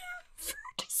much for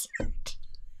dessert.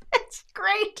 It's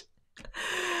great.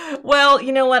 Well,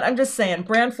 you know what? I'm just saying,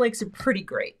 bran flakes are pretty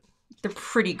great. They're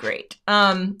pretty great.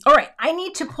 All right, I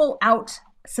need to pull out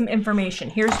some information.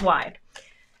 Here's why.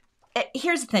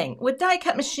 Here's the thing. With die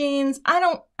cut machines, I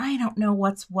don't know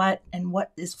what's what and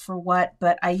what is for what,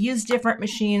 but I use different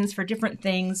machines for different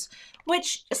things,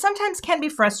 which sometimes can be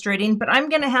frustrating, but I'm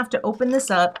going to have to open this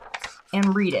up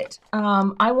and read it.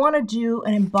 I want to do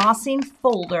an embossing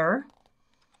folder,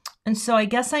 and so I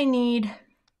guess I need...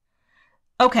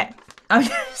 Okay, I'm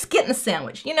just getting a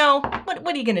sandwich. You know, what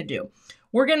are you going to do?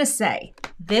 We're going to say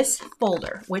this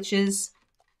folder, which is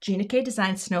Gina K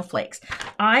Design Snowflakes.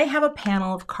 I have a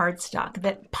panel of cardstock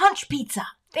that punch pizza.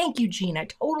 Thank you, Gina. I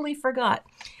totally forgot.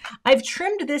 I've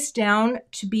trimmed this down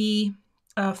to be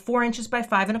 4 inches by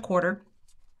 5 1/4.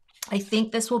 I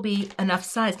think this will be enough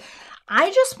size.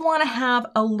 I just want to have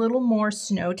a little more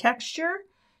snow texture.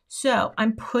 So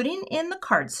I'm putting in the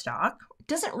cardstock. It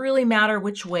doesn't really matter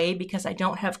which way because I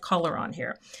don't have color on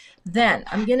here. Then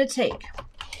I'm going to take...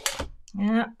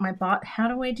 Yeah, my bot, how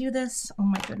do I do this? Oh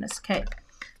my goodness. Okay,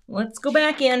 let's go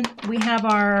back in. We have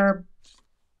our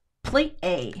plate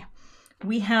A.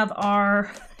 We have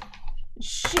our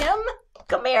shim.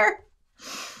 Come here.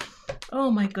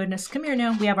 Oh my goodness, come here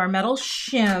now. We have our metal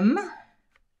shim,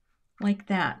 like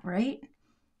that, right?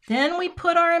 Then we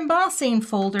put our embossing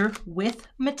folder with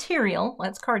material,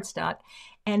 that's cardstock.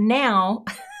 And now,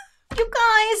 you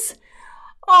guys,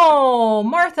 oh,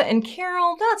 Martha and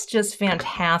Carol, that's just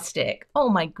fantastic. Oh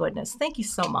my goodness, thank you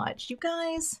so much. You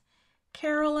guys,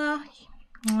 Carola,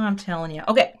 I'm telling you.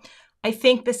 Okay, I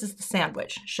think this is the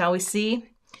sandwich. Shall we see?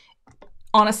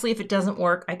 Honestly, if it doesn't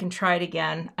work, I can try it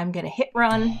again. I'm gonna hit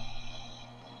run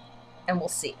and we'll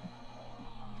see.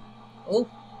 Oh,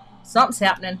 something's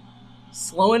happening.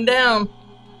 Slowing down.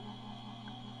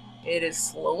 It is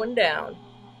slowing down.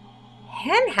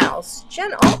 Hen House,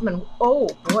 Jen Altman. Oh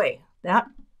boy, that,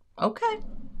 okay.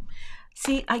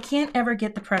 See, I can't ever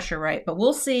get the pressure right, but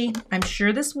we'll see. I'm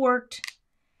sure this worked.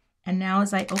 And now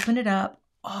as I open it up,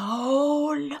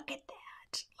 oh, look at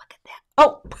that. Look at that.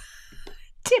 Oh,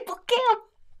 tipple cam.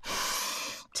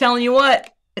 Telling you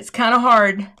what, it's kind of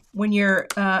hard when you're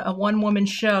a one-woman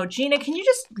show. Gina, can you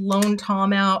just loan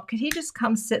Tom out? Could he just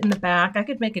come sit in the back? I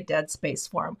could make a dead space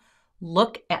for him.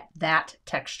 Look at that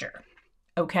texture,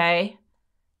 okay?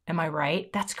 Am I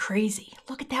right? That's crazy.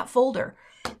 Look at that folder.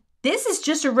 This is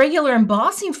just a regular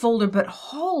embossing folder, but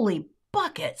holy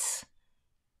buckets.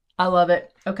 I love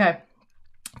it. Okay.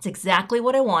 It's exactly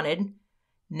what I wanted.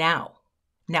 Now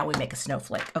we make a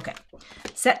snowflake. Okay.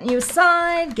 Setting you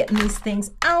aside, getting these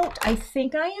things out. I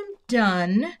think I am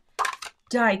done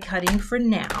die cutting for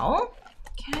now.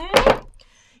 Okay.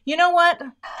 You know what?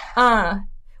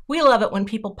 We love it when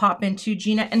people pop into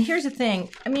Gina. And here's the thing.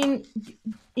 I mean,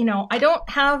 you know, I don't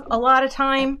have a lot of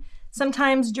time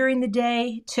sometimes during the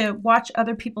day to watch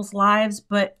other people's lives,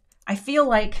 but I feel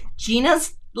like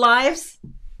Gina's lives,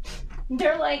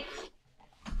 they're like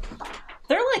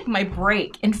my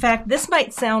break. In fact, this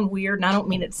might sound weird, and I don't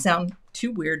mean it to sound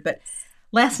too weird, but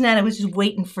last night I was just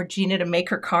waiting for Gina to make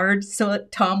her cards so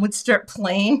that Tom would start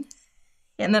playing.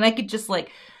 And then I could just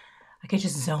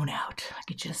zone out. I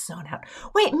could just zone out.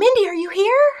 Wait, Mindy, are you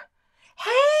here?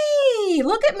 Hey,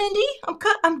 look at Mindy.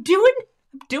 I'm doing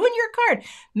your card.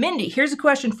 Mindy, here's a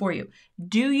question for you.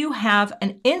 Do you have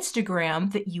an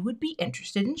Instagram that you would be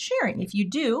interested in sharing? If you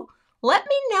do, let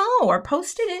me know or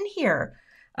post it in here.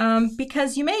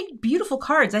 Because you made beautiful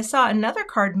cards. I saw another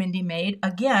card Mindy made,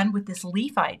 again, with this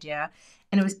leaf idea,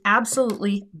 and it was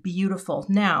absolutely beautiful.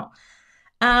 Now,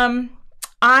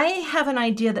 I have an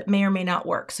idea that may or may not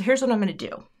work. So here's what I'm going to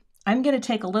do. I'm going to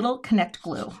take a little Connect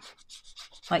glue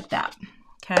like that.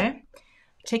 Okay.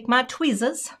 Take my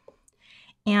tweezers,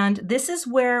 and this is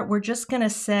where we're just going to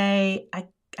say, I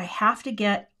have to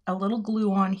get a little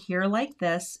glue on here like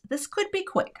this. This could be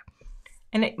quick.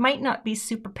 And it might not be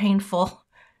super painful.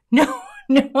 No,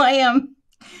 no, I am.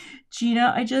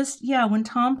 Gina, yeah, when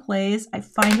Tom plays, I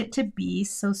find it to be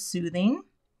so soothing.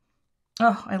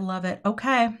 Oh, I love it.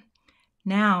 Okay,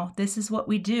 now this is what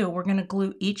we do. We're going to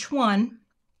glue each one.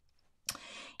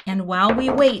 And while we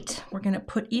wait, we're going to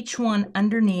put each one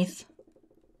underneath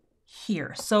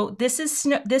here. So this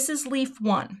is leaf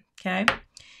 1, okay?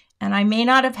 And I may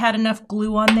not have had enough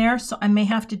glue on there, so I may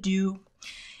have to do,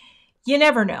 you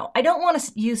never know. I don't want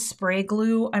to use spray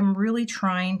glue. I'm really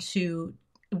trying to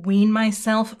wean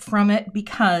myself from it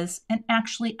because, and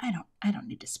actually I don't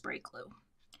need to spray glue.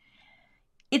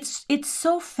 It's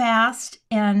so fast,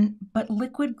 but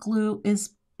liquid glue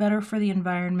is better for the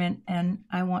environment, and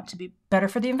I want to be better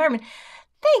for the environment.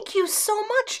 Thank you so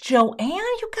much, Joanne.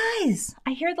 You guys,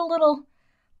 I hear the little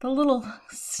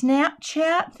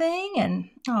Snapchat thing, and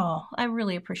oh, I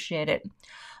really appreciate it.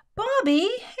 Bobby,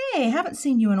 hey, haven't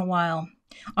seen you in a while.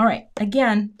 All right,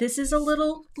 again, this is a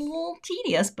little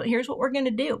tedious, but here's what we're going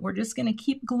to do. We're just going to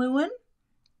keep gluing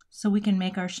so we can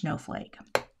make our snowflake.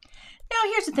 Now,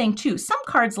 here's the thing too. Some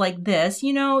cards like this,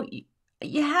 you know,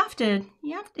 it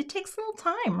takes a little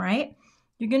time, right?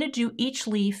 You're going to do each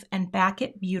leaf and back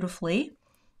it beautifully.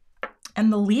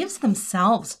 And the leaves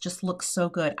themselves just look so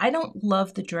good. I don't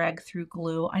love the drag through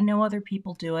glue. I know other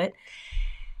people do it.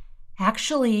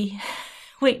 Actually,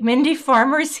 wait, Mindy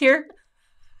Farmer's here.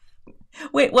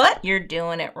 Wait, what? You're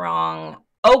doing it wrong.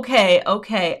 Okay.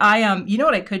 You know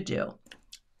what I could do?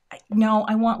 No,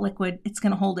 I want liquid. It's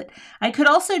going to hold it. I could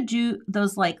also do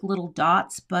those like little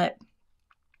dots, but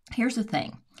here's the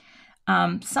thing.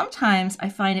 Sometimes I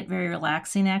find it very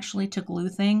relaxing actually to glue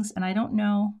things, and I don't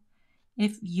know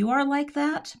if you are like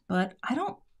that, but I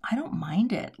don't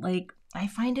mind it. Like, I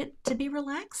find it to be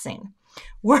relaxing.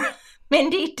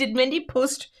 Did Mindy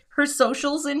post her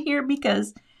socials in here?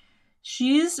 Because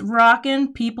she's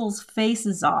rocking people's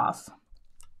faces off.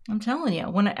 I'm telling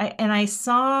you,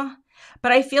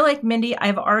 but I feel like, Mindy,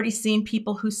 I've already seen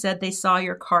people who said they saw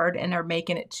your card and are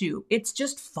making it too. It's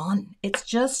just fun. It's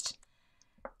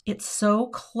so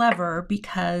clever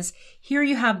because here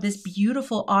you have this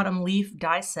beautiful autumn leaf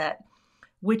die set,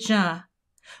 which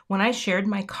when I shared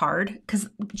my card, because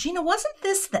Gina, wasn't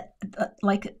this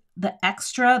the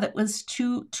extra that was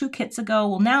two kits ago?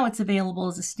 Well, now it's available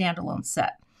as a standalone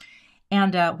set.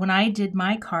 And when I did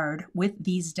my card with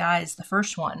these dies, the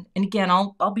first one, and again,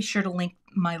 I'll be sure to link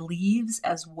my leaves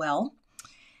as well.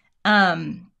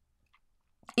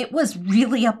 It was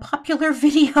really a popular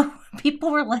video.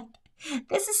 People were like,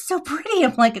 this is so pretty.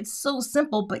 I'm like, it's so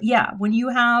simple. But yeah, when you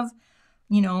have,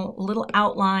 you know, little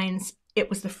outlines, it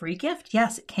was the free gift.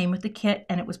 Yes, it came with the kit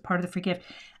and it was part of the free gift.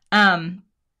 But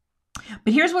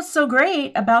here's what's so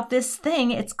great about this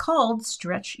thing. It's called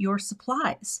Stretch Your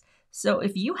Supplies. So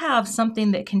if you have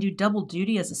something that can do double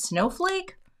duty as a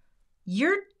snowflake,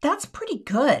 that's pretty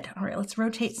good. All right, let's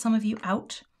rotate some of you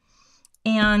out.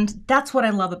 And that's what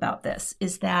I love about this,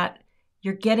 is that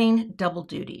you're getting double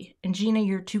duty. And Gina,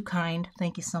 you're too kind.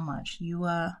 Thank you so much. You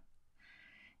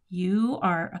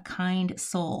are a kind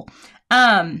soul.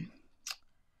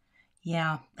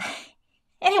 Yeah.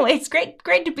 Anyway, it's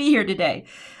great to be here today.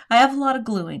 I have a lot of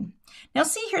gluing. Now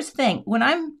see, here's the thing. When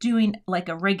I'm doing like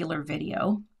a regular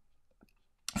video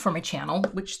for my channel,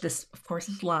 which this of course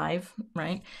is live,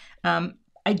 right?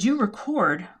 I do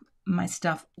record my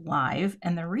stuff live.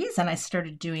 And the reason I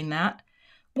started doing that,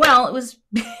 well, it was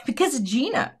because of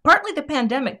Gina, partly the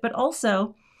pandemic, but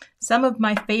also some of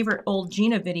my favorite old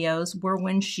Gina videos were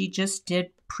when she just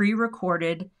did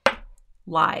pre-recorded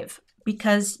live,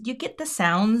 because you get the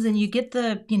sounds and you get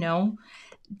the, you know,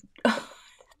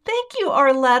 thank you,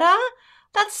 Arletta.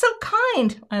 That's so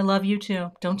kind. I love you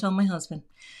too. Don't tell my husband.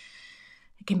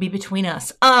 It can be between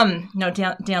us. No,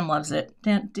 Dan loves it.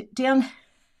 Dan.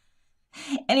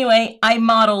 Anyway, I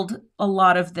modeled a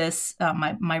lot of this,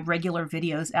 my regular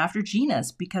videos after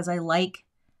Gina's, because I like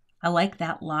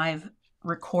that live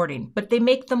recording, but they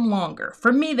make them longer.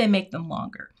 For me, they make them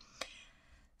longer.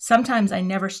 Sometimes I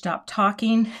never stop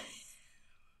talking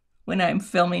when I'm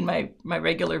filming my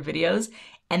regular videos,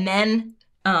 and then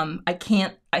I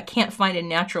can't find a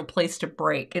natural place to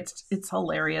break. It's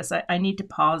hilarious. I need to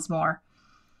pause more.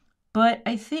 But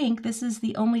I think this is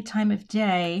the only time of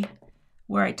day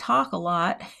where I talk a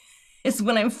lot is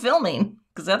when I'm filming,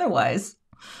 because otherwise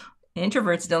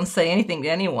introverts don't say anything to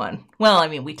anyone. Well, I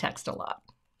mean, we text a lot.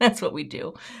 That's what we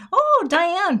do. Oh,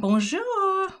 Diane,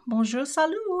 bonjour. Bonjour,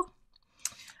 salut.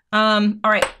 All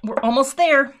right, we're almost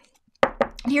there.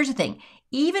 Here's the thing.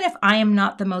 Even if I am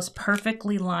not the most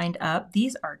perfectly lined up,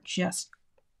 these are just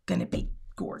going to be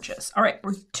gorgeous. All right,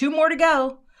 we're 2 more to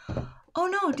go. Oh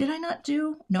no, did I not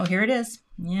do? No, here it is.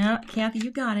 Yeah, Cathy,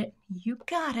 you got it. You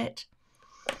got it.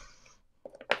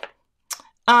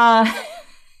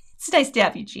 It's nice to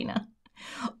have you, Gina.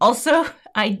 Also,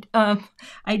 I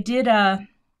did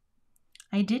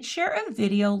share a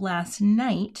video last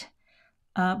night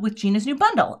with Gina's new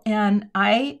bundle, and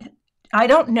I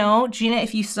don't know, Gina,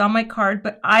 if you saw my card,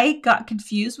 but I got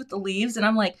confused with the leaves, and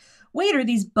I'm like, wait, are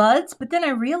these buds? But then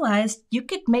I realized you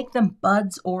could make them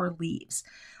buds or leaves.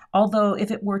 Although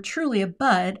if it were truly a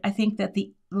bud, I think that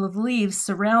the leaves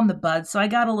surround the bud, so I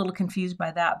got a little confused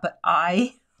by that, but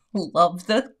I love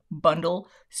the bundle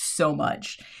so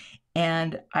much.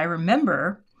 And I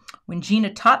remember when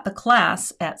Gina taught the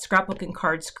class at Scrapbook and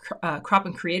Cards Crop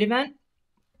and Create event,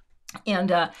 and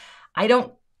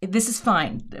this is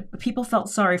fine. People felt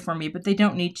sorry for me, but they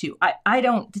don't need to.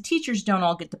 The teachers don't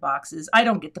all get the boxes. I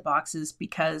don't get the boxes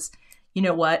because, you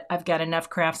know what? I've got enough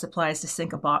craft supplies to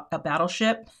sink a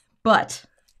battleship. But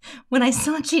when I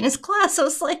saw Gina's class, I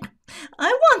was like,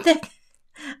 I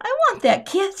want that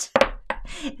kit.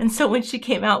 And so when she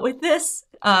came out with this,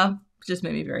 it just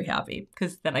made me very happy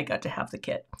because then I got to have the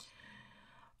kit.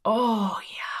 Oh,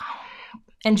 yeah.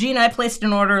 And Gina, I placed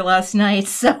an order last night,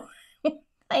 so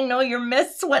I know your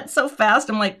mists went so fast.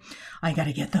 I'm like, I got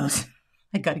to get those.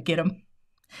 I got to get them.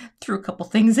 Threw a couple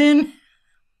things in.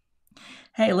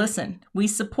 Hey, listen, we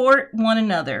support one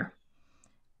another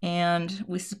and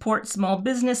we support small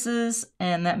businesses,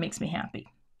 and that makes me happy.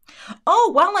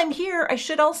 Oh, while I'm here, I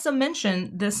should also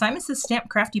mention the Simon Says Stamp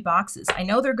Crafty boxes. I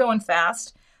know they're going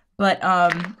fast, but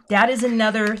that is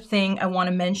another thing I want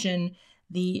to mention.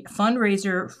 The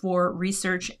fundraiser for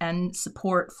research and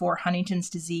support for Huntington's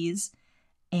disease.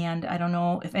 And I don't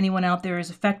know if anyone out there is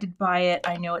affected by it.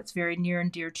 I know it's very near and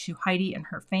dear to Heidi and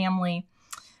her family.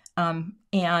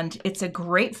 And it's a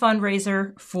great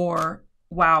fundraiser for,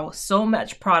 wow, so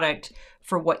much product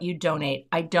for what you donate.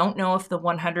 I don't know if the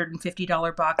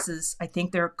 $150 boxes, I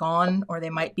think they're gone or they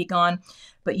might be gone,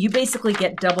 but you basically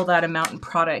get double that amount in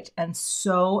product. And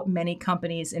so many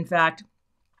companies, in fact,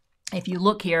 if you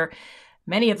look here,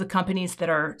 many of the companies that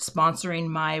are sponsoring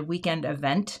my weekend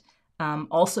event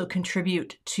also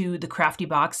contribute to the crafty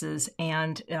boxes,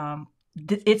 and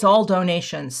it's all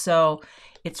donations. So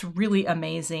it's really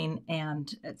amazing,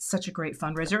 and it's such a great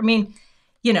fundraiser. I mean,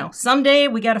 you know, someday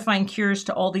we got to find cures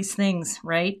to all these things,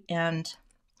 right?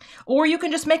 Or you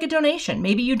can just make a donation.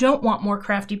 Maybe you don't want more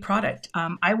crafty product.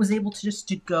 I was able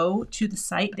to go to the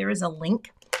site. There is a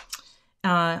link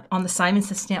on the Simon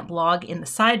Says Stamp blog in the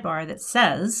sidebar that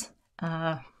says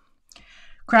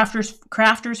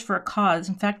Crafters for a Cause.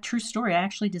 In fact, true story, I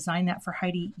actually designed that for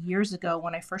Heidi years ago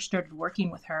when I first started working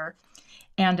with her.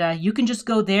 And you can just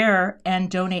go there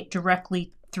and donate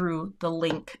directly through the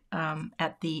link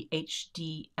at the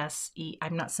HDSE,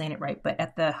 I'm not saying it right, but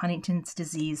at the Huntington's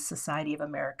Disease Society of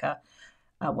America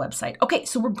website. Okay,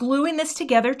 so we're gluing this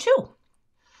together too.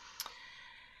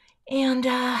 And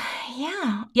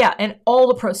yeah, and all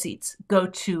the proceeds go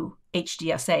to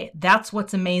HDSA. That's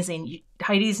what's amazing.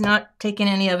 Heidi's not taking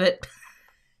any of it.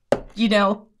 You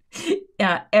know,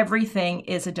 everything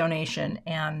is a donation.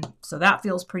 And so that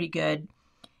feels pretty good.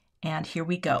 And here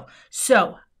we go.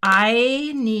 So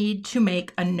I need to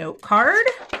make a note card,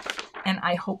 and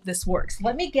I hope this works.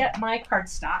 Let me get my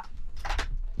cardstock.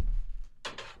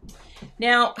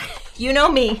 Now, you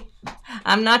know me.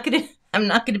 I'm not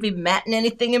gonna be matting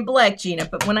anything in black, Gina,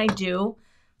 but when I do,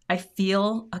 I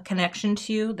feel a connection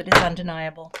to you that is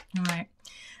undeniable. All right.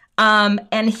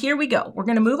 And here we go. We're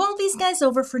gonna move all these guys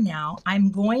over for now.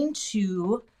 I'm going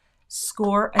to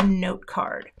score a note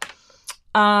card.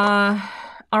 All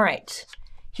right,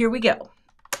 here we go.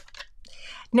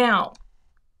 Now,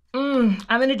 I'm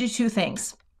going to do two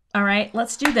things. All right,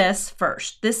 let's do this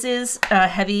first. This is a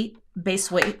heavy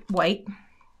base weight white.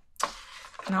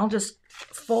 And I'll just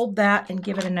fold that and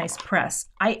give it a nice press.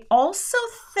 I also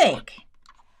think,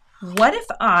 what if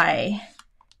I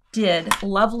did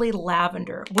lovely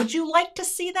lavender? Would you like to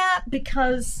see that?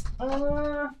 Because,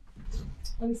 let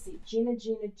me see. Gina,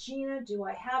 do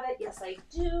I have it? Yes, I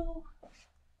do.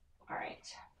 All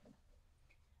right.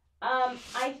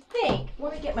 I think,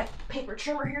 let me get my paper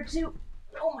trimmer here too.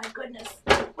 Oh my goodness,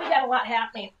 we got a lot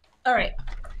happening. All right,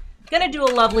 gonna do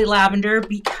a lovely lavender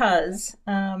because,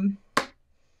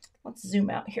 let's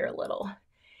zoom out here a little.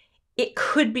 It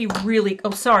could be really,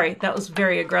 oh sorry, that was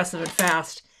very aggressive and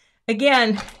fast.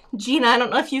 Again, Gina, I don't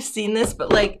know if you've seen this,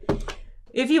 but like,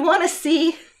 if you wanna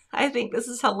see, I think this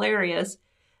is hilarious.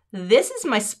 This is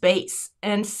my space,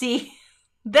 and see,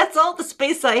 that's all the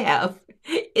space I have.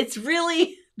 It's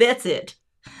really, that's it.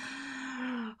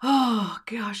 Oh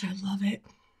gosh, I love it.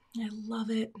 I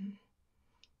love it.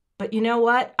 But you know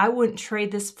what? I wouldn't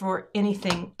trade this for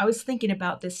anything. I was thinking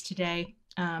about this today.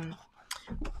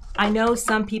 I know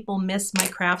some people miss my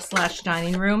craft /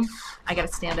 dining room. I got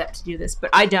to stand up to do this, but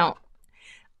I don't.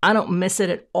 I don't miss it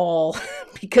at all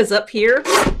because up here,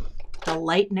 the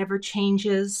light never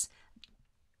changes.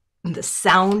 The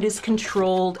sound is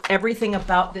controlled. Everything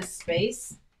about this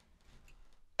space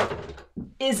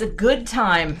is a good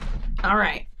time. All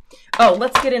right. Oh,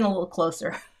 let's get in a little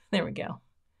closer. There we go.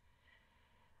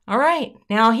 All right.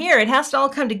 Now here, it has to all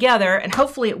come together, and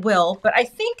hopefully it will, but I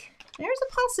think there's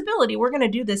a possibility we're going to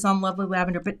do this on Lovely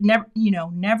Lavender, but never,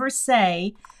 never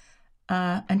say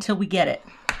until we get it.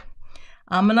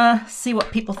 I'm going to see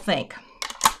what people think.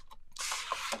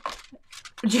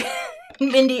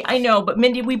 Mindy, I know, but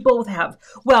Mindy, we both have.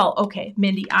 Well, okay,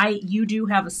 Mindy, you do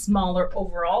have a smaller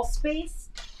overall space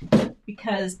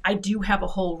because I do have a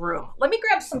whole room. Let me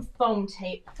grab some foam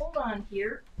tape. Hold on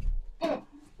here.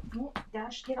 Oh,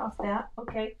 gosh, get off that.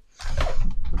 Okay.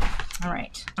 All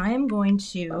right. I am going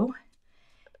to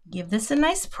give this a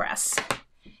nice press.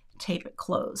 Tape it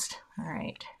closed. All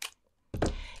right.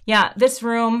 Yeah, this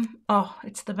room, oh,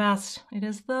 it's the best. It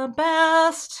is the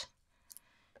best.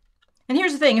 And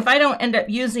here's the thing, if I don't end up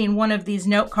using one of these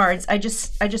note cards, I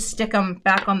just stick them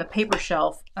back on the paper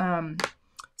shelf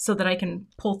so that I can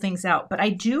pull things out. But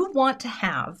I do want to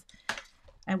have,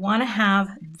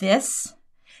 this.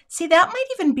 See, that might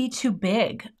even be too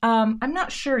big. I'm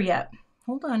not sure yet.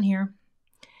 Hold on here.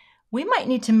 We might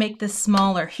need to make this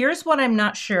smaller. Here's what I'm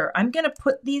not sure. I'm going to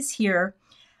put these here.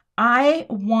 I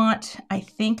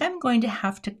think I'm going to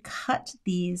have to cut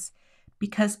these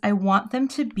because I want them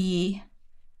to be,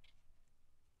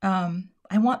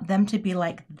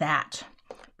 like that.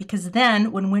 Because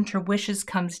then when Winter Wishes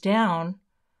comes down,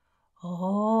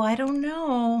 oh, I don't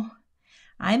know.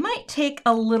 I might take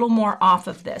a little more off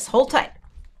of this. Hold tight.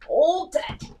 Hold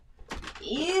tight.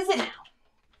 Easy now.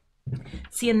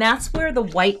 See, and that's where the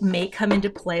white may come into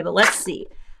play, but let's see.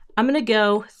 I'm going to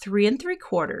go 3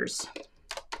 3/4.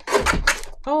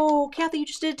 Oh, Cathy, you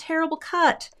just did a terrible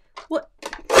cut. What?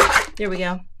 There we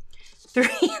go. 3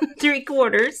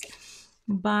 3/4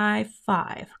 by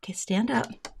 5. Okay, stand up.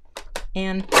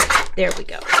 And there we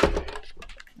go.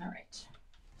 All right.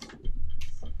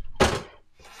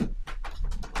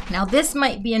 Now this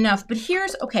might be enough, but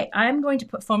okay, I'm going to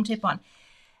put foam tape on.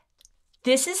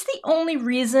 This is the only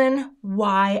reason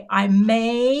why I'm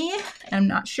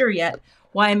not sure yet,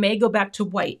 why I may go back to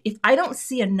white. If I don't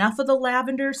see enough of the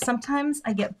lavender, sometimes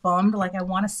I get bummed, like I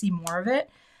want to see more of it,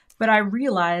 but I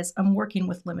realize I'm working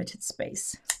with limited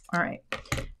space. All right,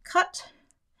 cut.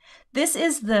 This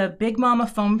is the Big Mama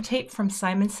foam tape from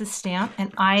Simon Says Stamp,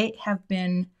 and I have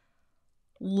been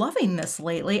loving this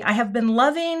lately. I have been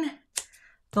loving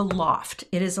the loft.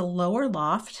 It is a lower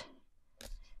loft,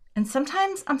 and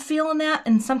sometimes I'm feeling that,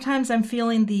 and sometimes I'm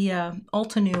feeling the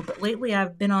Altenew, but lately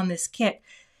I've been on this kick,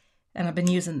 and I've been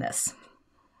using this.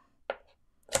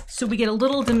 So we get a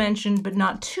little dimension, but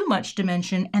not too much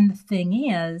dimension. And the thing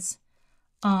is,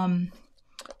 I'm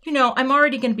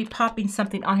already going to be popping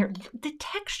something on here. The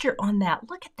texture on that,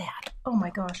 look at that. Oh my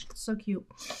gosh, it's so cute.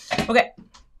 Okay,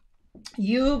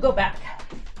 you go back.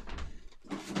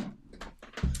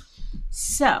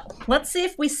 So let's see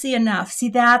if we see enough. See,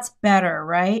 that's better,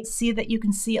 right? See that you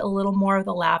can see a little more of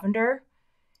the lavender.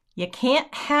 You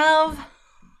can't have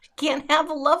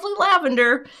a lovely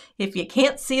lavender if you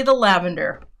can't see the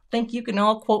lavender. I think you can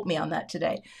all quote me on that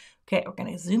today. Okay, we're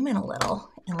going to zoom in a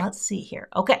little and let's see here.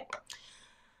 Okay,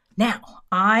 now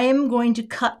I'm going to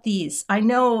cut these. I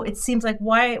know it seems like,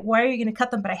 why are you going to cut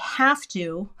them? But I have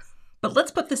to. But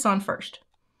let's put this on first.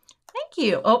 Thank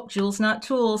you. Oh, Jewels Not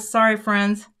Tools. Sorry,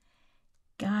 friends.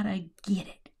 Gotta get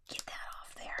it. Get that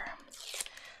off there.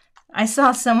 I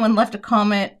saw someone left a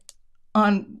comment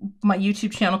on my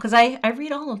YouTube channel because I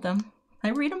read all of them. I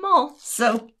read them all.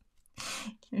 So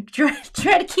try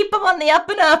to keep them on the up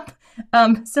and up.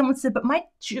 Someone said, but my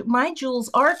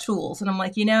jewels are tools. And I'm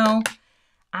like,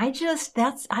 I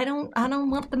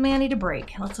don't want the manny to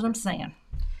break. That's what I'm saying.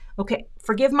 Okay,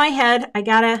 forgive my head. I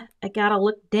gotta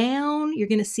look down. You're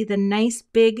gonna see the nice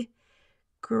big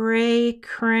gray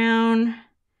crown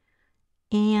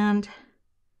and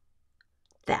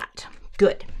that.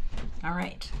 Good. All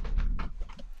right.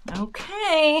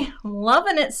 Okay,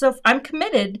 loving it. So I'm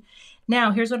committed.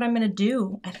 Now, here's what I'm going to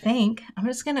do, I think. I'm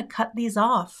just going to cut these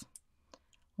off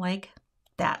like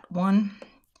that one.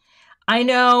 I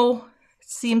know, it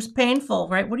seems painful,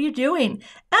 right? What are you doing?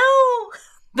 Ow!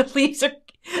 The leaves are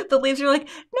like,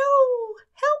 no,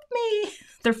 help me.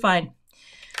 They're fine.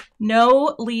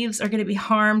 No leaves are going to be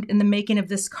harmed in the making of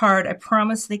this card. I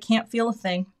promise they can't feel a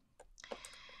thing.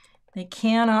 They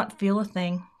cannot feel a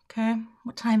thing. Okay,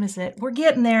 what time is it? We're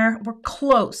getting there. We're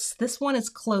close. This one is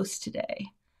close today.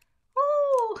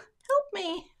 Oh, help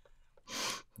me.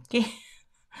 Okay.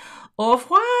 Au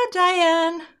revoir,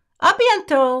 Diane. A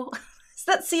bientôt.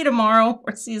 Let's see you tomorrow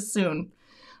or see you soon.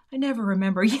 I never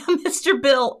remember. Yeah, Mr.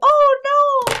 Bill.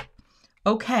 Oh, no.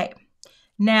 Okay.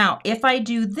 Now, if I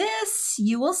do this,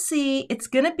 you will see it's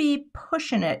going to be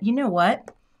pushing it. You know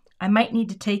what? I might need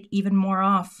to take even more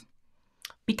off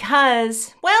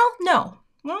because, well, no.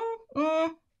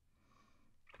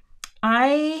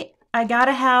 I got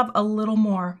to have a little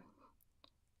more.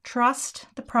 Trust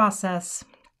the process.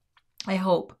 I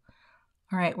hope.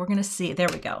 All right, we're going to see. There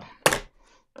we go.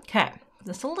 Okay,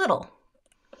 just a little.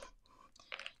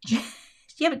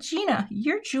 Yeah, but Gina,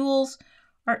 your jewels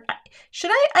are,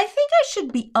 I think I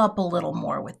should be up a little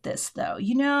more with this though,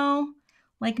 you know?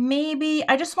 Like maybe,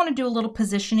 I just want to do a little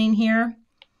positioning here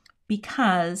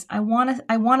because I want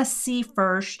to see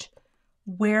first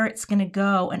where it's going to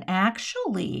go. And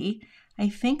actually, I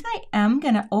think I am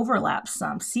going to overlap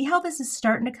some. See how this is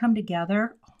starting to come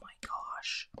together? Oh my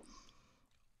gosh.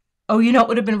 Oh, you know what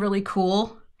would have been really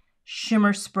cool?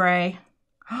 Shimmer spray.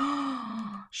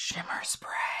 Shimmer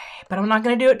spray. But I'm not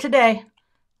going to do it today.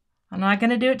 I'm not going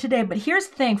to do it today. But here's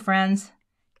the thing, friends.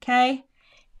 Okay?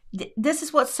 This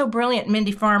is what's so brilliant,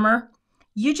 Mindy Farmer.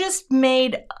 You just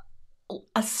made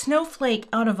a snowflake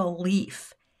out of a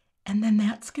leaf. And then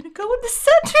that's going to go in the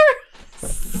center.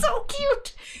 So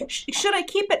cute. Should I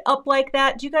keep it up like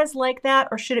that? Do you guys like that?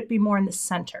 Or should it be more in the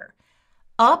center?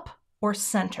 Up or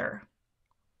center?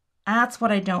 That's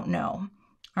what I don't know.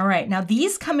 All right. Now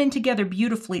these come in together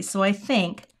beautifully. So I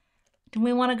think, do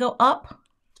we want to go up?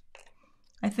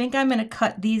 I think I'm going to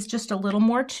cut these just a little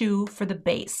more too for the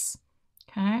base.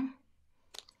 Okay.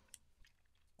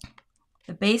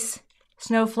 The base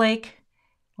snowflake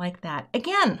like that.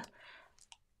 Again,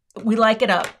 we like it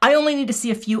up. I only need to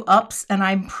see a few ups and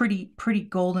I'm pretty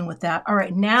golden with that. All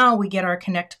right, now we get our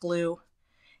Connect glue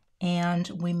and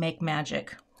we make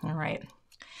magic. All right.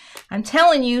 I'm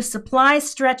telling you, supply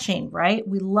stretching, right?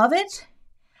 We love it.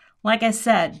 Like I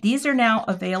said, these are now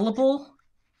available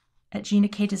at Gina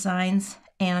K Designs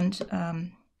and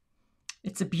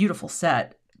it's a beautiful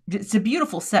set. It's a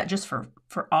beautiful set just for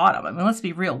autumn. I mean, let's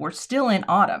be real. We're still in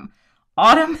autumn.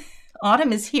 Autumn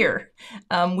is here.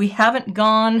 We haven't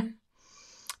gone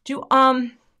to,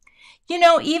 you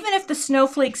know, even if the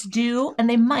snowflakes do, and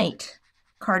they might,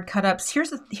 card cut-ups,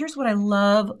 here's what I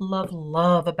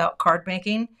love about card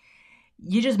making.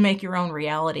 You just make your own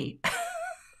reality,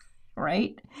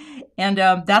 right? And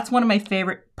that's one of my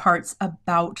favorite parts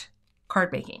about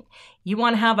card making. You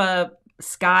want to have a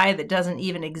sky that doesn't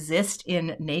even exist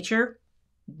in nature,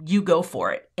 you go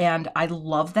for it. And I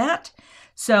love that.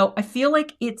 So I feel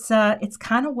like it's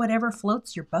kind of whatever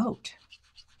floats your boat.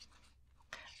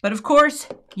 But of course,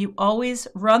 you always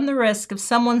run the risk of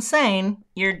someone saying,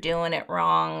 you're doing it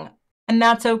wrong. And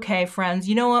that's okay, friends.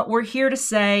 You know what? We're here to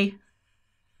say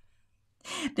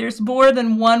there's more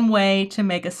than one way to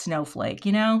make a snowflake,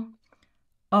 you know?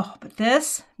 Oh, but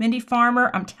this, Mindy Farmer,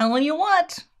 I'm telling you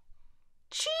what,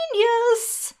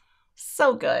 genius.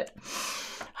 So good.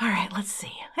 All right, let's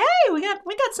see. Hey, we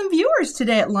got some viewers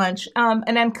today at lunch.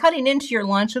 And I'm cutting into your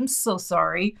lunch. I'm so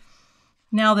sorry.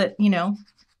 Now that, you know,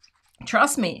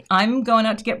 trust me, I'm going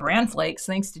out to get bran flakes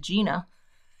thanks to Gina.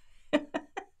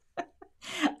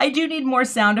 I do need more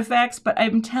sound effects, but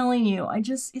I'm telling you,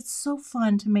 it's so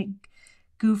fun to make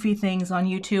goofy things on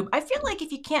YouTube. I feel like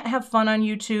if you can't have fun on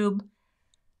YouTube,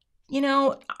 you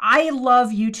know, I love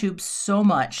YouTube so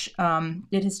much.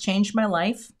 It has changed my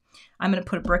life. I'm going to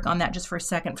put a brick on that just for a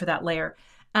second for that layer.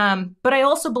 But I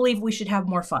also believe we should have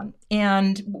more fun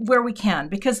and where we can,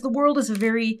 because the world is a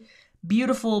very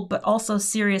beautiful but also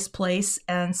serious place.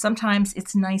 And sometimes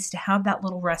it's nice to have that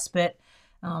little respite,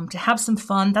 to have some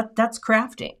fun. That's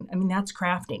crafting. I mean, that's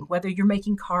crafting. Whether you're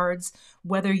making cards,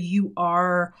 whether you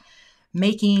are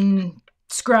making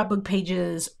scrapbook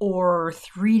pages or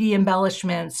 3D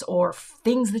embellishments or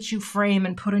things that you frame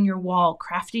and put on your wall,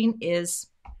 crafting is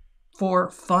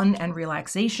for fun and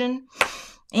relaxation.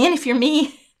 And if you're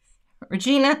me,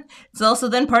 Regina, it's also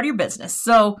then part of your business.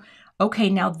 So, okay,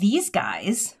 now these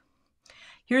guys,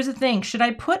 here's the thing. Should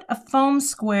I put a foam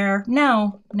square?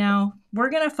 No, we're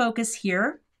going to focus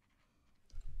here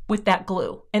with that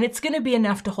glue. And it's going to be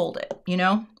enough to hold it, you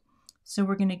know? So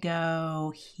we're going to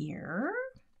go here.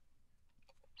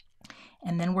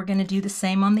 And then we're going to do the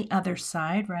same on the other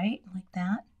side, right? Like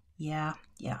that. Yeah.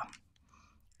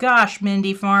 Gosh,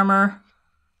 Mindy Farmer,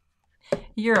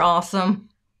 you're awesome.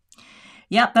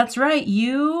 Yep, that's right.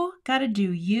 You got to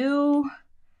do you.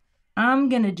 I'm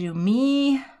going to do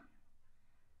me.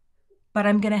 But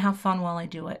I'm going to have fun while I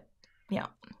do it. Yeah.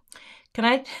 Can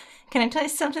I tell you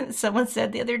something that someone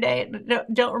said the other day?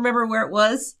 Don't remember where it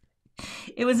was.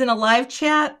 It was in a live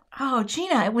chat. Oh,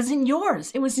 Gina, it was in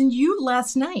yours. It was in you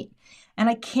last night. And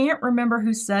I can't remember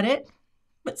who said it,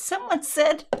 but someone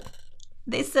said,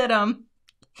 they said,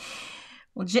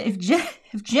 well, if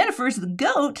Jennifer's the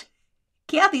goat,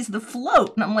 Cathy's the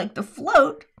float. And I'm like, the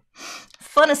float?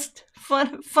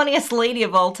 Funniest lady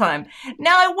of all time.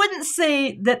 Now, I wouldn't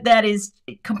say that that is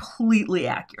completely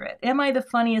accurate. Am I the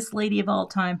funniest lady of all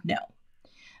time? No.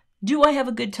 Do I have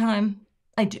a good time?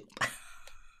 I do.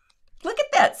 Look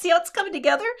at that. See how it's coming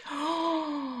together?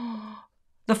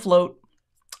 The float.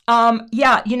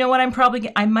 Yeah, you know what?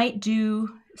 I might do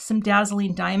some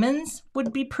dazzling diamonds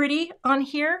would be pretty on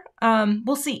here.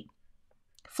 We'll see.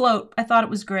 Float. I thought it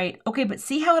was great. Okay, but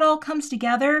see how it all comes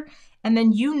together? And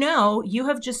then you know you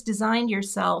have just designed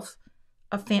yourself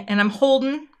a fan. And I'm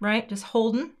holding, right? Just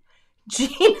holding.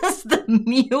 Gina's the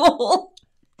mule.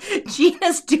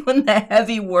 Gina's doing the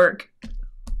heavy work.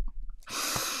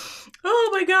 Oh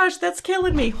my gosh, that's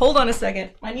killing me. Hold on a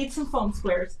second. I need some foam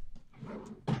squares.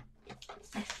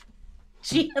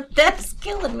 Gina, that's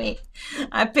killing me.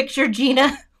 I picture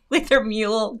Gina with her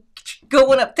mule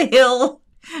going up the hill,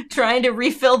 trying to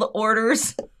refill the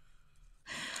orders.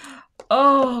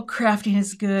 Oh, crafting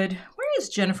is good. Where is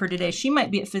Jennifer today? She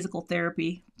might be at physical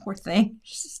therapy. Poor thing.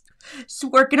 She's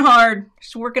working hard.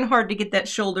 She's working hard to get that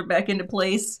shoulder back into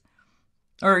place.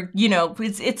 Or, you know,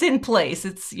 it's in place.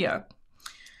 It's, yeah.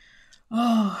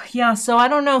 Oh, yeah. So I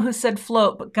don't know who said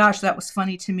float, but gosh, that was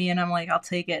funny to me. And I'm like, I'll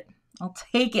take it. I'll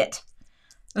take it.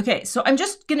 Okay, so I'm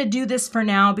just going to do this for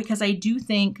now because I do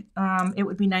think it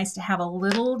would be nice to have a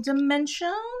little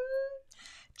dimension.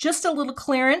 Just a little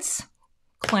clearance.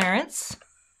 Clarence.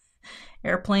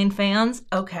 Airplane fans.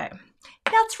 Okay.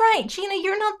 That's right. Gina,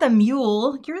 you're not the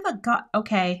mule. You're the god.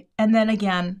 Okay. And then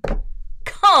again,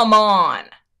 come on.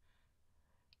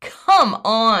 Come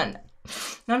on.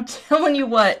 I'm telling you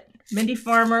what, Mindy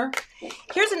Farmer.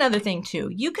 Here's another thing too.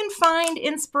 You can find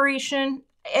inspiration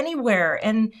anywhere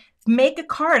and make a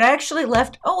card. I actually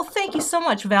left, oh, thank you so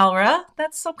much, Valra.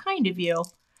 That's so kind of you.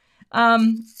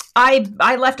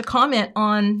 I left a comment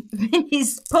on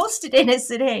Mindy's post today and I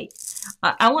said, hey,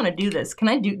 I want to do this.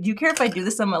 Do you care if I do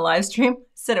this on my live stream? I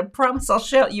said, I promise I'll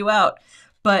shout you out.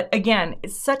 But again,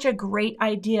 it's such a great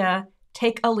idea.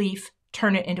 Take a leaf,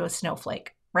 turn it into a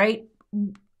snowflake, right?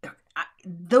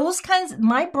 Those kinds,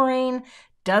 my brain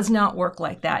does not work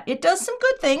like that. It does some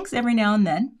good things every now and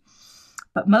then,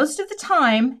 but most of the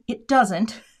time it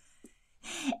doesn't.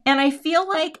 And I feel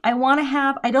like I want to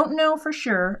have, I don't know for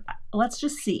sure. Let's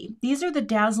just see. These are the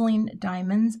Dazzling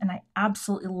diamonds, and I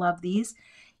absolutely love these.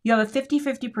 You have a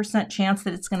 50-50% chance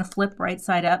that it's going to flip right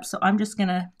side up. So I'm going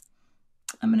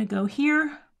to go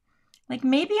here. Like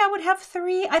maybe I would have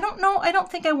 3. I don't know. I don't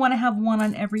think I want to have 1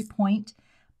 on every point,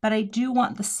 but I do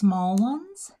want the small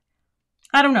ones.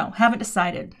 I don't know. Haven't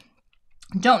decided.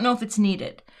 Don't know if it's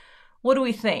needed. What do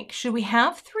we think? Should we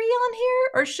have 3 on here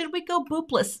or should we go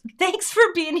boopless? Thanks for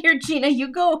being here, Gina. You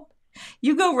go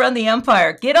run the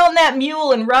empire. Get on that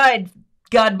mule and ride,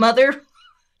 godmother.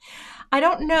 I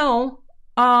don't know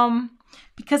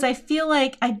because I feel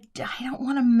like I don't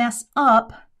want to mess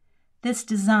up this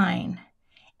design.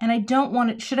 And I don't want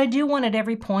it. Should I do one at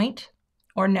every point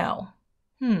or no?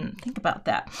 Think about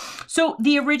that. So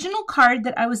the original card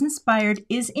that I was inspired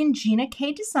is in Gina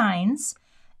K Designs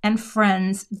and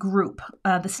Friends group,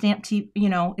 the Stamp Tea,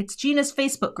 it's Gina's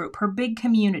Facebook group, her big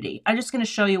community. I'm just going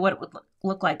to show you what it would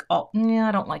look like. Oh, yeah,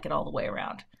 I don't like it all the way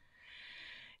around.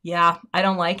 Yeah, I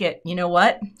don't like it. You know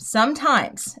what?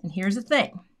 Sometimes, and here's the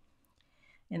thing,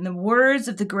 in the words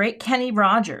of the great Kenny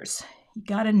Rogers, you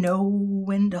got to know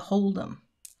when to hold 'em,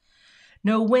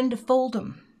 know when to fold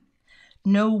 'em,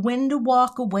 know when to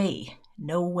walk away,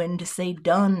 know when to say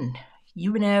done.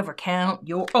 You never count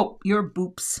your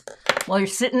boops while you're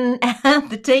sitting at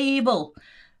the table.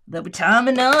 There'll be time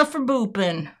enough for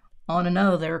booping on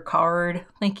another card.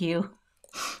 Thank you.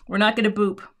 We're not going to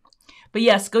boop. But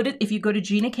yes, if you go to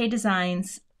Gina K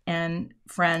Designs and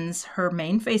Friends, her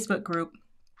main Facebook group,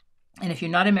 and if you're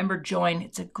not a member, join.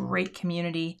 It's a great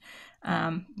community.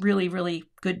 Really, really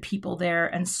good people there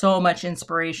and so much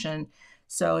inspiration.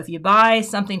 So if you buy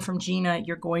something from Gina,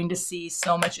 you're going to see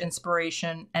so much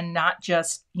inspiration and not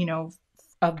just,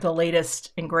 of the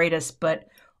latest and greatest, but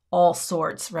all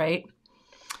sorts, right?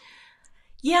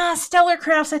 Yeah, Stellar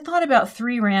Crafts. I thought about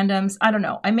 3 randoms. I don't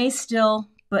know. I may still,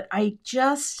 but I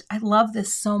love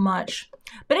this so much.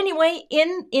 But anyway,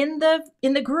 in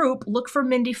the group, look for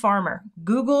Mindy Farmer.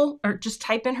 Google or just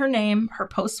type in her name. Her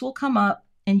posts will come up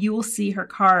and you will see her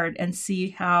card and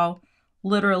see how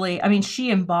literally, I mean,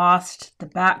 she embossed the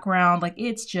background. Like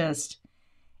it's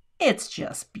It's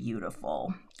just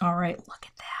beautiful. All right, look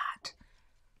at that.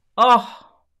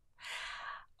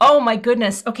 Oh my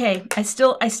goodness. Okay, I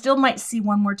still might see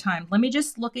one more time. Let me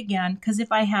just look again, because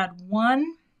if I had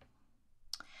one,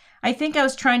 I think I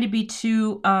was trying to be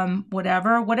too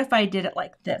whatever. What if I did it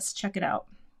like this? Check it out.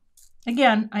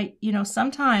 Again,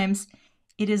 sometimes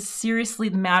it is seriously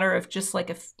the matter of just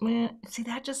like see,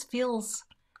 that just feels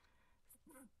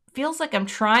like I'm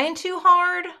trying too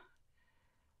hard.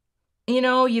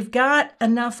 You've got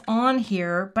enough on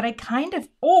here, but I kind of,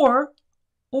 or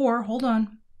hold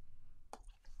on.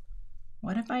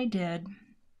 What if I did,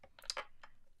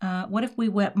 what if we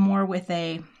went more with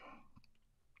a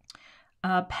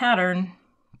pattern?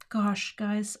 Gosh,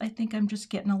 guys, I think I'm just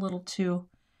getting a little too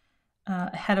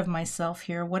ahead of myself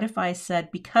here. What if I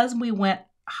said, because we went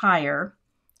higher,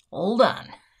 hold on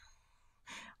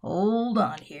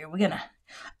here. We're gonna,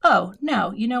 oh,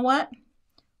 no, you know what?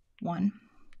 One.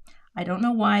 I don't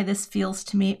know why this feels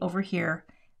to me over here,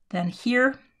 then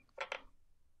here,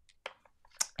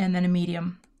 and then a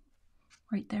medium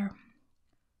right there.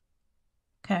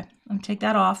 Okay, I'm gonna take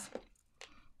that off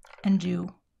and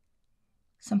do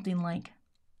something like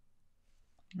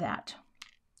that.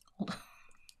 Hold on.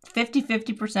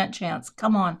 50% chance.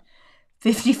 Come on.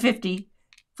 50-50.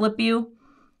 Flip you,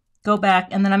 go back,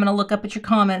 and then I'm going to look up at your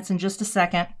comments in just a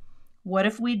second. What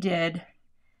if we did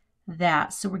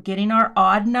that? So we're getting our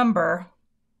odd number.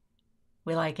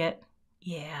 We like it?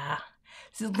 Yeah.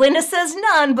 So Linda says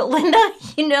none, but Linda,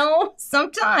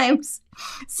 sometimes.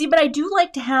 See, but I do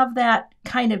like to have that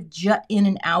kind of jut in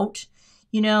and out.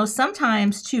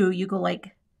 Sometimes too, you go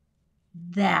like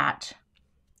that.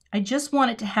 I just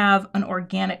want it to have an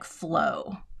organic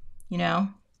flow,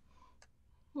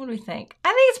 What do we think? I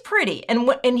think it's pretty.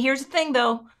 And here's the thing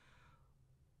though,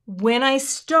 when I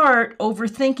start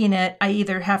overthinking it, I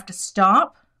either have to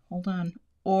stop, hold on,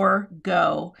 or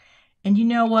go. And you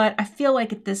know what? I feel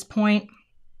like at this point,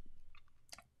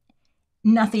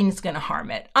 nothing's going to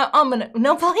harm it.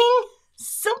 No bling.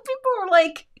 Some people are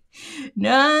like,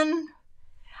 none.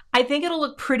 I think it'll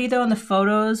look pretty though in the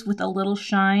photos with a little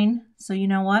shine. So you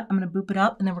know what? I'm going to boop it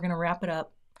up and then we're going to wrap it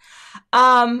up.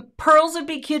 Pearls would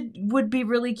be cute, would be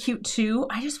really cute too.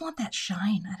 I just want that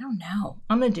shine. I don't know.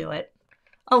 I'm going to do it.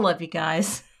 I love you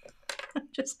guys. I'm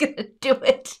just going to do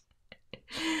it.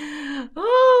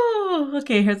 Oh,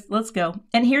 okay. Let's go.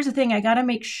 And here's the thing. I got to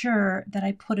make sure that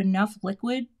I put enough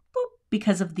liquid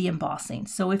because of the embossing.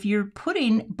 So if you're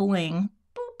putting bling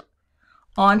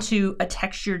onto a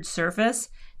textured surface,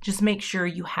 just make sure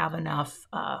you have enough,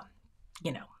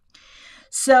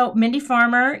 So Mindy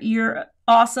Farmer, your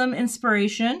awesome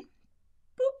inspiration,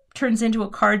 turns into a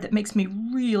card that makes me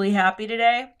really happy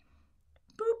today.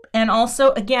 And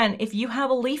also, again, if you have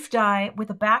a leaf die with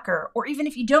a backer, or even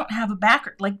if you don't have a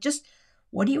backer, like just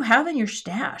what do you have in your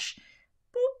stash?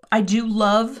 I do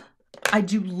love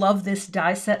this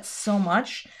die set so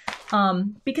much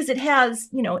because it has,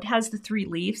 it has the 3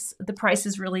 leaves. The price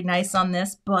is really nice on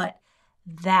this, but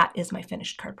that is my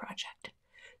finished card project.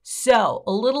 So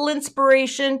a little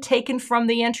inspiration taken from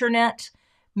the internet.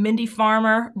 Mindy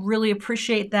Farmer, really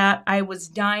appreciate that. I was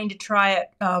dying to try it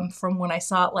from when I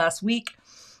saw it last week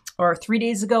or 3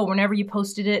 days ago, whenever you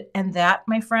posted it. And that,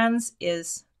 my friends,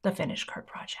 is the finished card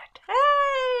project.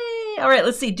 Hey! All right,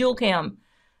 let's see, dual cam.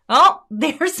 Oh,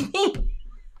 there's me.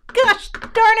 Gosh,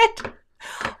 darn it.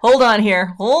 Hold on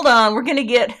here. Hold on. We're going to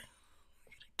get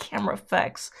camera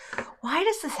effects. Why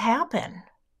does this happen?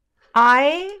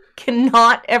 I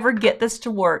cannot ever get this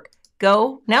to work.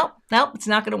 Go. Nope, it's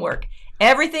not going to work.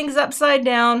 Everything's upside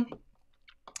down.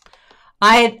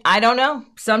 I don't know.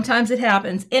 Sometimes it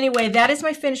happens. Anyway, that is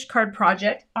my finished card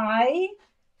project. I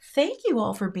thank you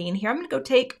all for being here. I'm going to go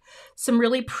take some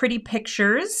really pretty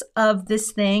pictures of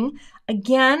this thing.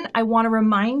 Again, I want to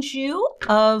remind you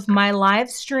of my live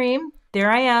stream.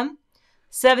 There I am.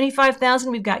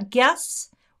 75,000. We've got guests.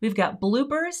 We've got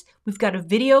bloopers. We've got a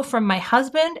video from my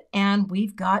husband. And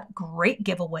we've got great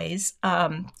giveaways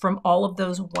from all of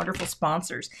those wonderful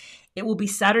sponsors. It will be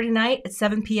Saturday night at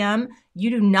 7 p.m. You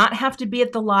do not have to be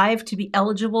at the live to be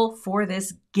eligible for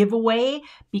this giveaway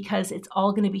because it's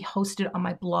all going to be hosted on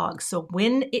my blog. So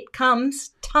when it comes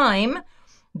time,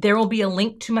 there will be a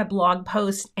link to my blog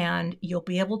post and you'll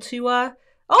be able to,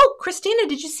 oh, Christina,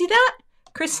 did you see that?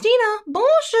 Christina,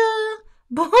 bonjour.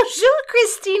 Bonjour,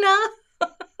 Christina.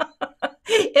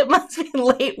 It must be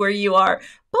late where you are.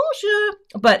 Bonjour.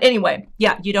 But anyway,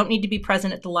 yeah, you don't need to be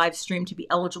present at the live stream to be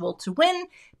eligible to win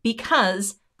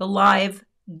because the live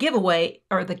giveaway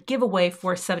or the giveaway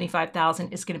for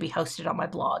 75,000 is going to be hosted on my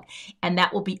blog. And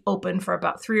that will be open for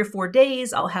about 3 or 4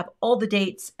 days. I'll have all the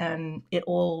dates and it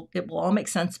will all make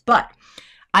sense. But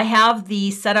I have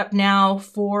the setup now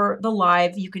for the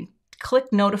live. You can click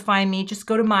notify me. Just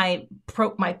go to my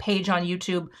page on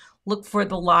YouTube, look for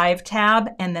the live tab,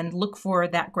 and then look for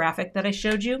that graphic that I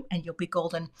showed you, and you'll be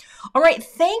golden. All right,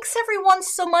 thanks everyone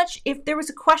so much. If there was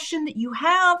a question that you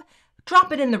have,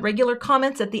 drop it in the regular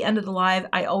comments at the end of the live.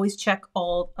 I always check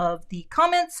all of the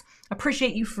comments.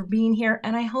 Appreciate you for being here,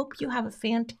 and I hope you have a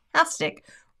fantastic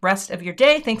rest of your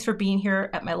day. Thanks for being here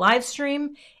at my live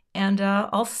stream. And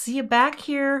I'll see you back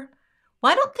here.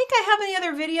 Well, I don't think I have any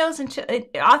other videos until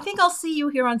I think I'll see you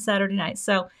here on Saturday night.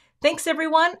 So thanks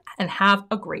everyone, and have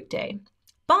a great day.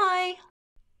 Bye.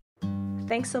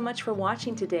 Thanks so much for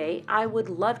watching today. I would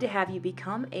love to have you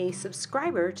become a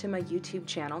subscriber to my YouTube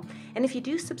channel. And if you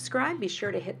do subscribe, be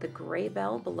sure to hit the gray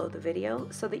bell below the video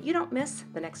so that you don't miss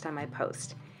the next time I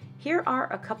post. Here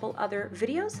are a couple other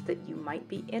videos that you might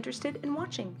be interested in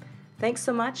watching. Thanks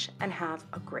so much, and have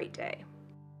a great day.